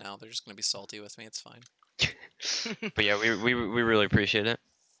join them now. They're just gonna be salty with me. It's fine. But yeah, we really appreciate it.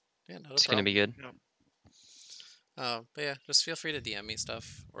 Yeah, not a It's problem. gonna be good. But yeah, just feel free to DM me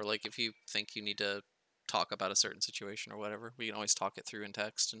stuff, or like if you think you need to talk about a certain situation or whatever, we can always talk it through in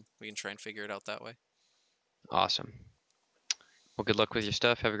text, and we can try and figure it out that way. Awesome. Well, good luck with your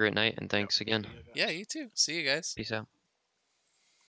stuff. Have a great night, and thanks again. Yeah, you too. See you guys. Peace out.